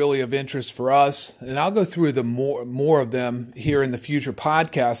thought were really of interest for us. And I'll go through the more of them here in the future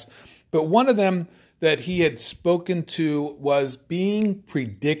podcasts. But one of them that he had spoken to was being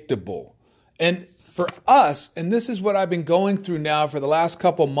predictable. And for us, and this is what I've been going through now for the last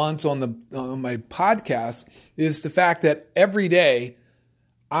couple months on my podcast, is the fact that every day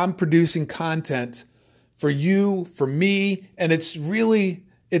I'm producing content for you, for me, and it's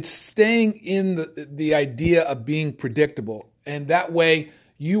staying in the idea of being predictable. And that way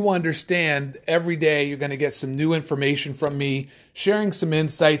you understand every day you're going to get some new information from me, sharing some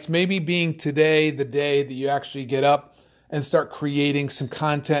insights, maybe being today the day that you actually get up and start creating some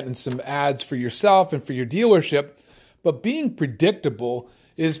content and some ads for yourself and for your dealership. But being predictable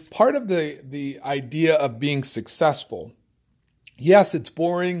is part of the idea of being successful. Yes, it's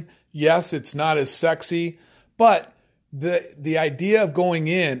boring. Yes, it's not as sexy. But the idea of going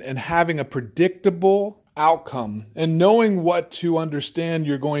in and having a predictable outcome and knowing what to understand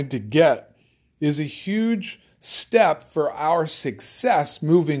you're going to get is a huge step for our success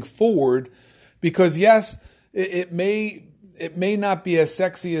moving forward. Because yes, it may not be as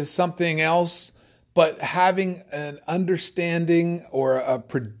sexy as something else, but having an understanding or a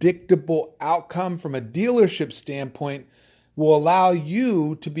predictable outcome from a dealership standpoint will allow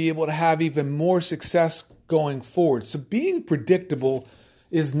you to be able to have even more success going forward. So being predictable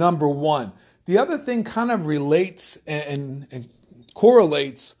is number 1. The other thing kind of relates and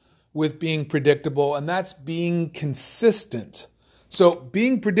correlates with being predictable, and that's being consistent. So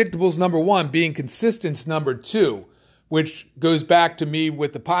being predictable is number 1, being consistent is number 2, which goes back to me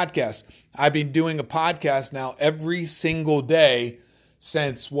with the podcast. I've been doing a podcast now every single day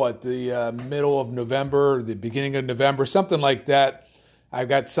since the middle of November, the beginning of November, something like that. I've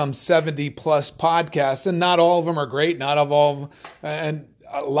got some 70 plus podcasts, and not all of them are great, not of all, and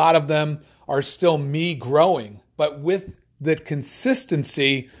a lot of them are still me growing. But with the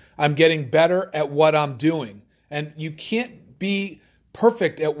consistency, I'm getting better at what I'm doing. And you can't be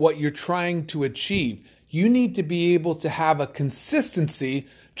perfect at what you're trying to achieve. You need to be able to have a consistency,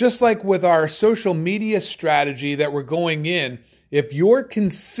 just like with our social media strategy that we're going in. If you're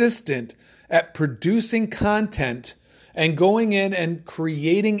consistent at producing content and going in and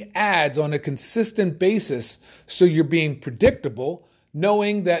creating ads on a consistent basis, so you're being predictable,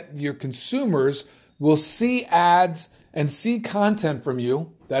 knowing that your consumers will see ads and see content from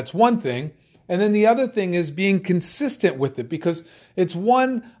you, that's one thing. And then the other thing is being consistent with it, because it's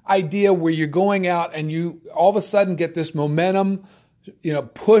one idea where you're going out and you all of a sudden get this momentum,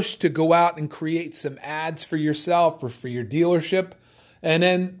 push to go out and create some ads for yourself or for your dealership. And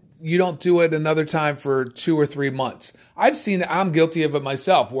then you don't do it another time for 2 or 3 months. I've seen it. I'm guilty of it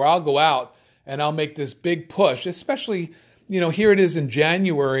myself, where I'll go out and I'll make this big push, especially, here it is in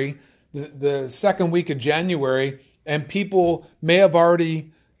January, the second week of January, and people may have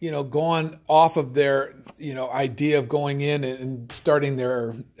already, gone off of their, idea of going in and starting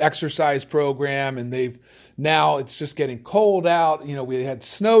their exercise program. And now it's just getting cold out. We had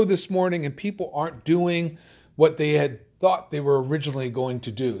snow this morning and people aren't doing what they had thought they were originally going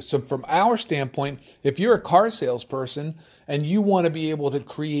to do. So from our standpoint, if you're a car salesperson and you want to be able to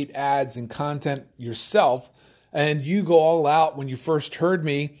create ads and content yourself, and you go all out when you first heard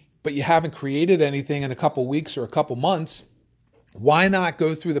me, but you haven't created anything in a couple weeks or a couple months, why not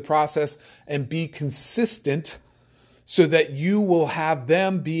go through the process and be consistent so that you will have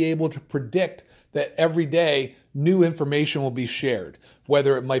them be able to predict that every day new information will be shared,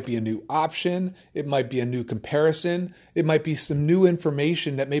 whether it might be a new option, it might be a new comparison, it might be some new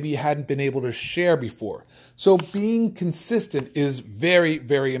information that maybe you hadn't been able to share before. So being consistent is very,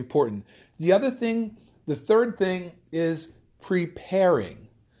 very important. The third thing is preparing.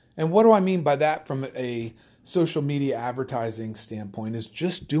 And what do I mean by that from a social media advertising standpoint is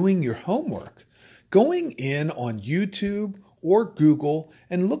just doing your homework. Going in on YouTube or Google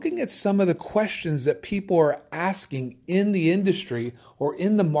and looking at some of the questions that people are asking in the industry or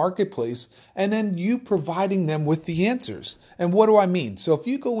in the marketplace, and then you providing them with the answers. And what do I mean? So if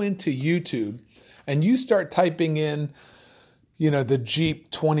you go into YouTube and you start typing in, the Jeep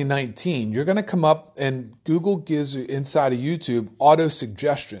 2019, you're going to come up and Google gives you inside of YouTube auto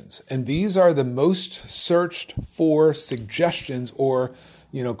suggestions. And these are the most searched for suggestions or,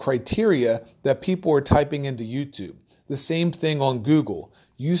 criteria that people are typing into YouTube. The same thing on Google.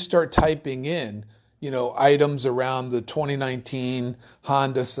 You start typing in, items around the 2019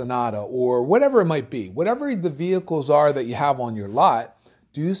 Honda Sonata or whatever it might be. Whatever the vehicles are that you have on your lot,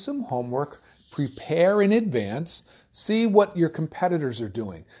 do some homework, prepare in advance, see what your competitors are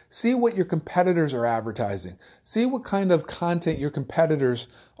doing, see what your competitors are advertising, see what kind of content your competitors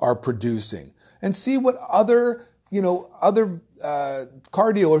are producing, and see what other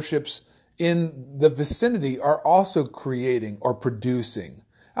car dealerships in the vicinity are also creating or producing.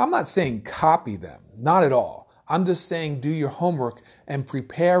 I'm not saying copy them, not at all. I'm just saying do your homework and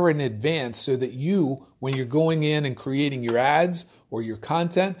prepare in advance so that you, when you're going in and creating your ads or your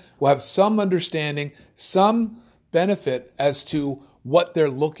content, will have some understanding, some benefit as to what they're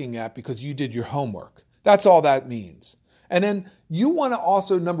looking at because you did your homework. That's all that means. And then you want to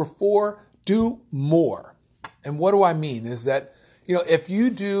also, number 4, do more. And what do I mean is that, if you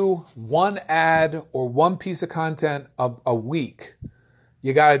do one ad or one piece of content a week,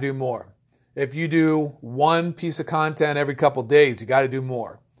 you got to do more. If you do one piece of content every couple of days, you got to do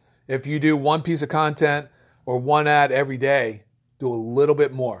more. If you do one piece of content or one ad every day, do a little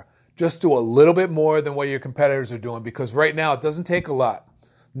bit more. Just do a little bit more than what your competitors are doing, because right now it doesn't take a lot.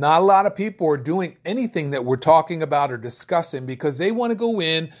 Not a lot of people are doing anything that we're talking about or discussing because they want to go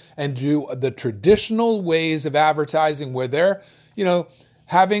in and do the traditional ways of advertising where they're,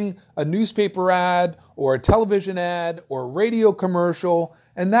 having a newspaper ad or a television ad or a radio commercial,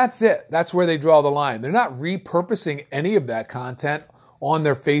 and that's it. That's where they draw the line. They're not repurposing any of that content on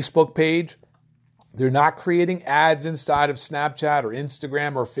their Facebook page. They're not creating ads inside of Snapchat or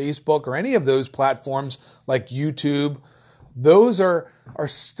Instagram or Facebook or any of those platforms like YouTube. Those are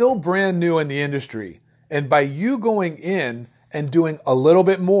still brand new in the industry. And by you going in and doing a little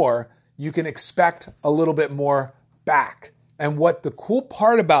bit more, you can expect a little bit more back. And what the cool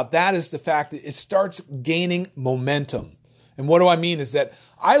part about that is the fact that it starts gaining momentum. And what do I mean is that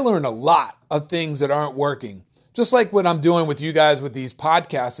I learn a lot of things that aren't working. Just like what I'm doing with you guys with these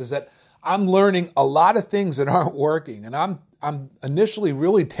podcasts is that I'm learning a lot of things that aren't working. And I'm initially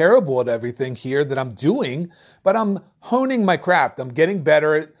really terrible at everything here that I'm doing, but I'm honing my craft. I'm getting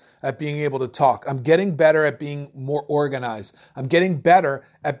better at being able to talk. I'm getting better at being more organized. I'm getting better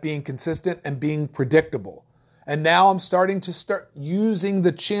at being consistent and being predictable. And now I'm starting to using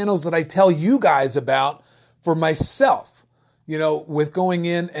the channels that I tell you guys about for myself, with going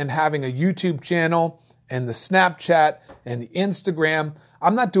in and having a YouTube channel and the Snapchat and the Instagram.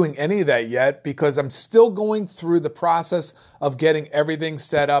 I'm not doing any of that yet because I'm still going through the process of getting everything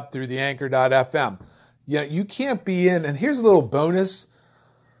set up through the Anchor.fm. You can't be in, and here's a little bonus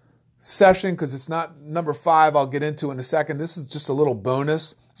session because it's not number 5 I'll get into in a second. This is just a little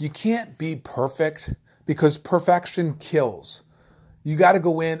bonus. You can't be perfect because perfection kills. You got to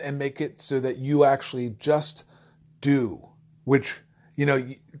go in and make it so that you actually just do, which,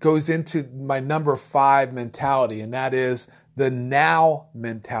 goes into my number 5 mentality, and that is the now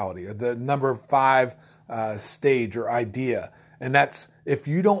mentality, or the number 5 stage or idea. And that's if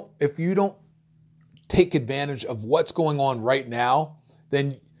you don't take advantage of what's going on right now,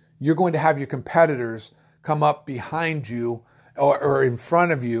 then you're going to have your competitors come up behind you or in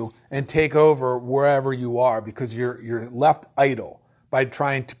front of you and take over wherever you are because you're left idle by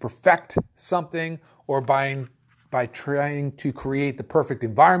trying to perfect something or by trying to create the perfect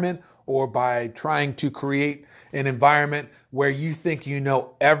environment or by trying to create an environment where you think you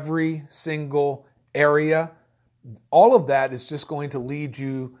know every single area. All of that is just going to lead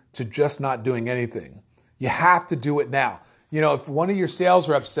you to just not doing anything. You have to do it now. If one of your sales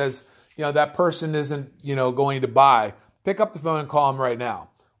reps says, that person isn't, going to buy, pick up the phone and call them right now.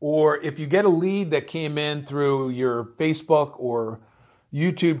 Or if you get a lead that came in through your Facebook or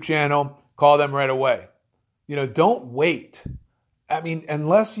YouTube channel, call them right away. Don't wait.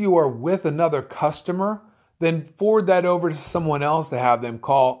 Unless you are with another customer, then forward that over to someone else to have them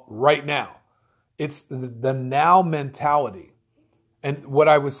call right now. It's the now mentality. And what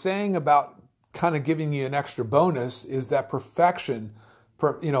I was saying about kind of giving you an extra bonus is that perfection,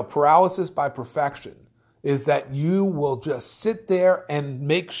 paralysis by perfection. is that you will just sit there and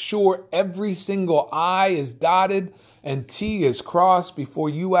make sure every single I is dotted and T is crossed before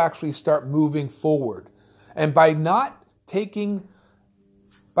you actually start moving forward. And by not taking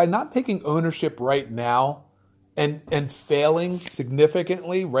ownership right now and failing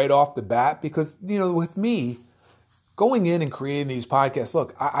significantly right off the bat, because, with me, going in and creating these podcasts,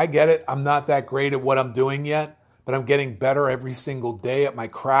 look, I get it. I'm not that great at what I'm doing yet, but I'm getting better every single day at my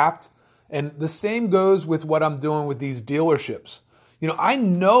craft. And the same goes with what I'm doing with these dealerships. I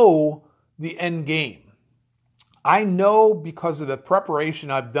know the end game. I know, because of the preparation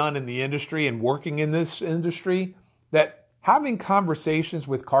I've done in the industry and working in this industry, that having conversations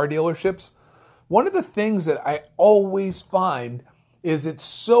with car dealerships, one of the things that I always find is it's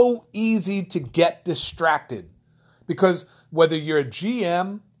so easy to get distracted. Because whether you're a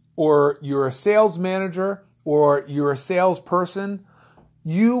GM or you're a sales manager or you're a salesperson,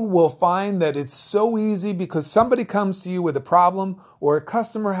 you will find that it's so easy because somebody comes to you with a problem, or a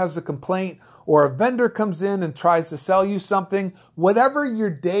customer has a complaint, or a vendor comes in and tries to sell you something. Whatever your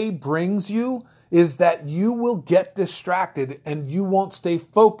day brings you is that you will get distracted and you won't stay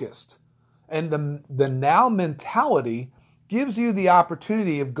focused. And the now mentality gives you the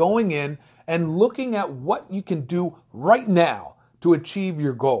opportunity of going in and looking at what you can do right now to achieve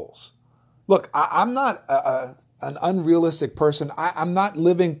your goals. Look, I'm not an unrealistic person. I'm not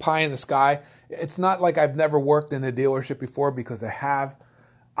living pie in the sky. It's not like I've never worked in a dealership before, because I have.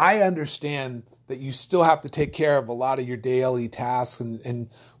 I understand that you still have to take care of a lot of your daily tasks and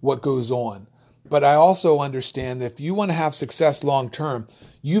what goes on. But I also understand that if you want to have success long term,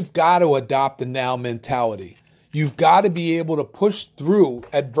 you've got to adopt the now mentality. You've got to be able to push through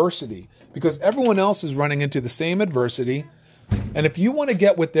adversity, because everyone else is running into the same adversity. And if you want to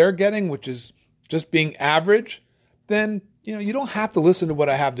get what they're getting, which is just being average, then you don't have to listen to what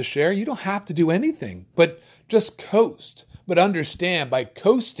I have to share. You don't have to do anything, but just coast. But understand, by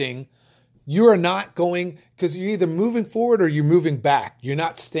coasting, you are not going, because you're either moving forward or you're moving back. You're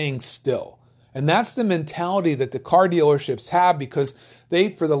not staying still. And that's the mentality that the car dealerships have, because they,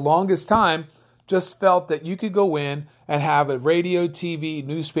 for the longest time, just felt that you could go in and have a radio, TV,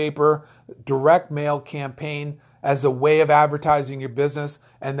 newspaper, direct mail campaign as a way of advertising your business,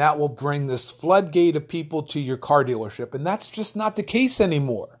 and that will bring this floodgate of people to your car dealership. And that's just not the case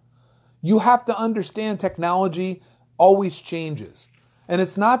anymore. You have to understand technology always changes. And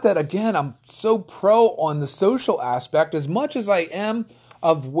it's not that, again, I'm so pro on the social aspect as much as I am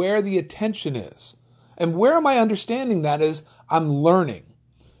of where the attention is. And where am I understanding that is I'm learning,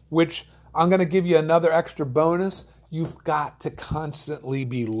 which I'm going to give you another extra bonus. You've got to constantly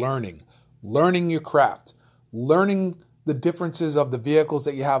be learning your craft, learning the differences of the vehicles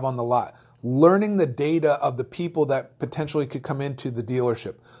that you have on the lot, learning the data of the people that potentially could come into the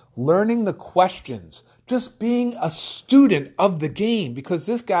dealership, learning the questions, just being a student of the game, because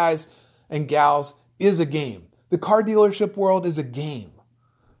this, guys and gals, is a game. The car dealership world is a game.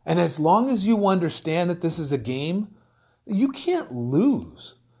 And as long as you understand that this is a game, you can't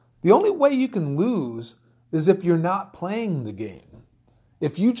lose. The only way you can lose is if you're not playing the game.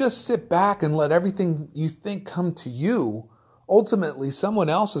 If you just sit back and let everything you think come to you, ultimately someone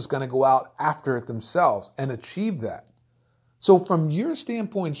else is going to go out after it themselves and achieve that. So from your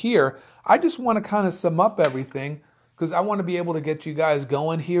standpoint here, I just want to kind of sum up everything, because I want to be able to get you guys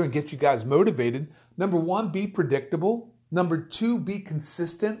going here and get you guys motivated. Number 1, be predictable. Number 2, be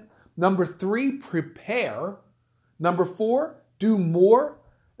consistent. Number 3, prepare. Number 4, do more.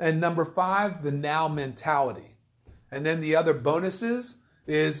 And number 5, the now mentality. And then the other bonuses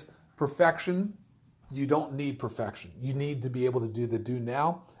is perfection. You don't need perfection. You need to be able to do the do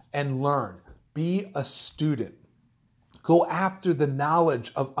now and learn. Be a student. Go after the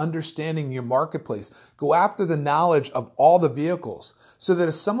knowledge of understanding your marketplace. Go after the knowledge of all the vehicles, so that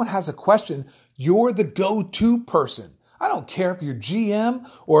if someone has a question, you're the go-to person. I don't care if you're GM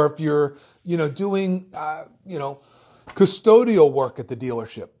or if you're, doing, custodial work at the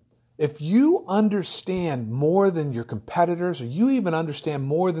dealership. If you understand more than your competitors, or you even understand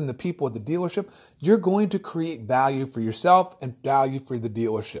more than the people at the dealership, you're going to create value for yourself and value for the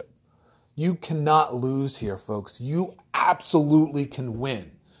dealership. You cannot lose here, folks. You absolutely can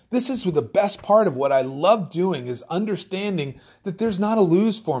win. This is the best part of what I love doing, is understanding that there's not a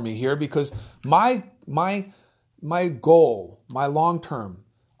lose for me here, because my goal, my long term,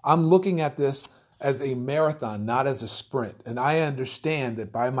 I'm looking at this as a marathon, not as a sprint. And I understand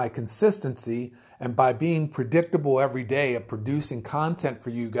that by my consistency and by being predictable every day of producing content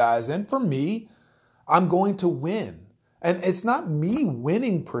for you guys and for me, I'm going to win. And it's not me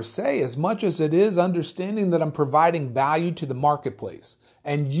winning per se as much as it is understanding that I'm providing value to the marketplace,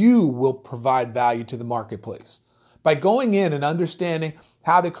 and you will provide value to the marketplace by going in and understanding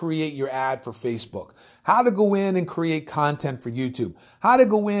how to create your ad for Facebook, how to go in and create content for YouTube, how to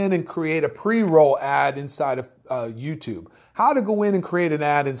go in and create a pre-roll ad inside of YouTube, how to go in and create an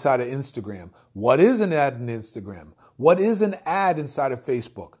ad inside of Instagram. What is an ad in Instagram? What is an ad inside of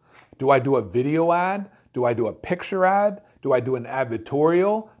Facebook? Do I do a video ad? Do I do a picture ad? Do I do an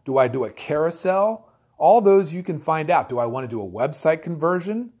advertorial? Do I do a carousel? All those you can find out. Do I want to do a website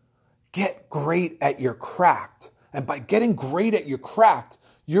conversion? Get great at your craft. And by getting great at your craft,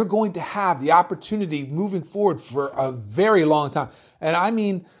 you're going to have the opportunity moving forward for a very long time. And I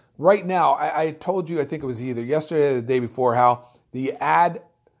mean, right now, I told you, I think it was either yesterday or the day before, how the ad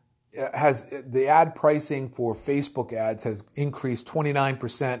pricing for Facebook ads has increased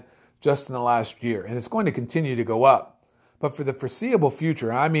 29% just in the last year. And it's going to continue to go up. But for the foreseeable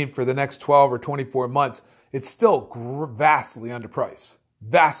future, I mean for the next 12 or 24 months, it's still vastly underpriced.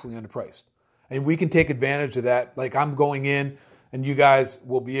 Vastly underpriced. And we can take advantage of that. Like I'm going in, and you guys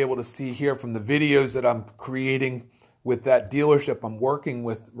will be able to see here from the videos that I'm creating with that dealership I'm working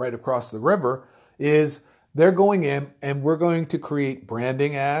with right across the river, is they're going in and we're going to create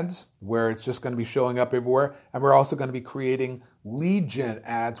branding ads where it's just going to be showing up everywhere. And we're also going to be creating lead gen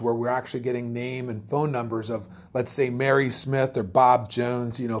ads where we're actually getting name and phone numbers of, let's say, Mary Smith or Bob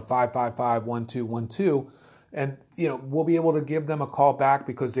Jones, 555-1212. And, we'll be able to give them a call back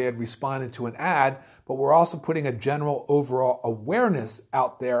because they had responded to an ad, but we're also putting a general overall awareness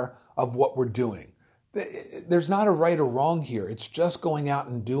out there of what we're doing. There's not a right or wrong here. It's just going out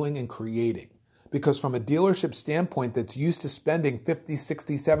and doing and creating. Because from a dealership standpoint that's used to spending $50,000,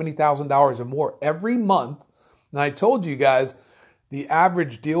 $60,000, $70,000 or more every month, and I told you guys, the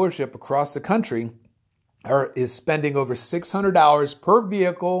average dealership across the country is spending over $600 per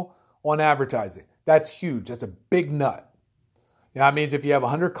vehicle on advertising. That's huge. That's a big nut. That means if you have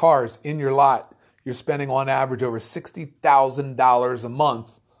 100 cars in your lot, you're spending on average over $60,000 a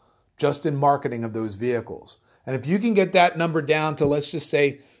month just in marketing of those vehicles. And if you can get that number down to, let's just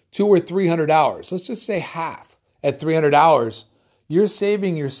say, $200 or $300, let's just say half at $300, you're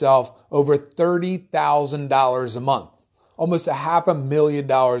saving yourself over $30,000 a month, almost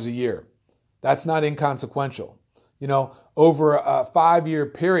 $500,000 a year. That's not inconsequential. Over a 5-year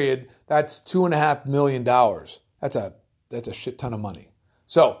period, that's $2.5 million. That's a shit ton of money.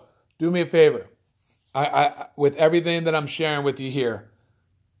 So do me a favor. I with everything that I'm sharing with you here,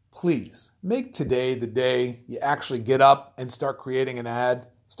 please make today the day you actually get up and start creating an ad.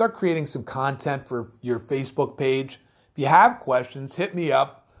 Start creating some content for your Facebook page. If you have questions, hit me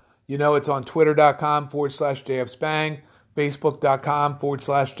up. It's on twitter.com/JFSpang,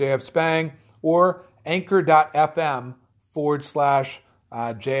 facebook.com/JFSpang, or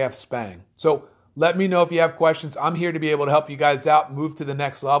anchor.fm/JFSpang. So let me know if you have questions. I'm here to be able to help you guys out, move to the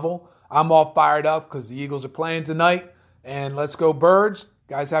next level. I'm all fired up because the Eagles are playing tonight. And let's go Birds.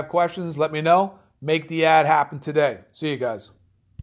 Guys have questions, let me know. Make the ad happen today. See you guys.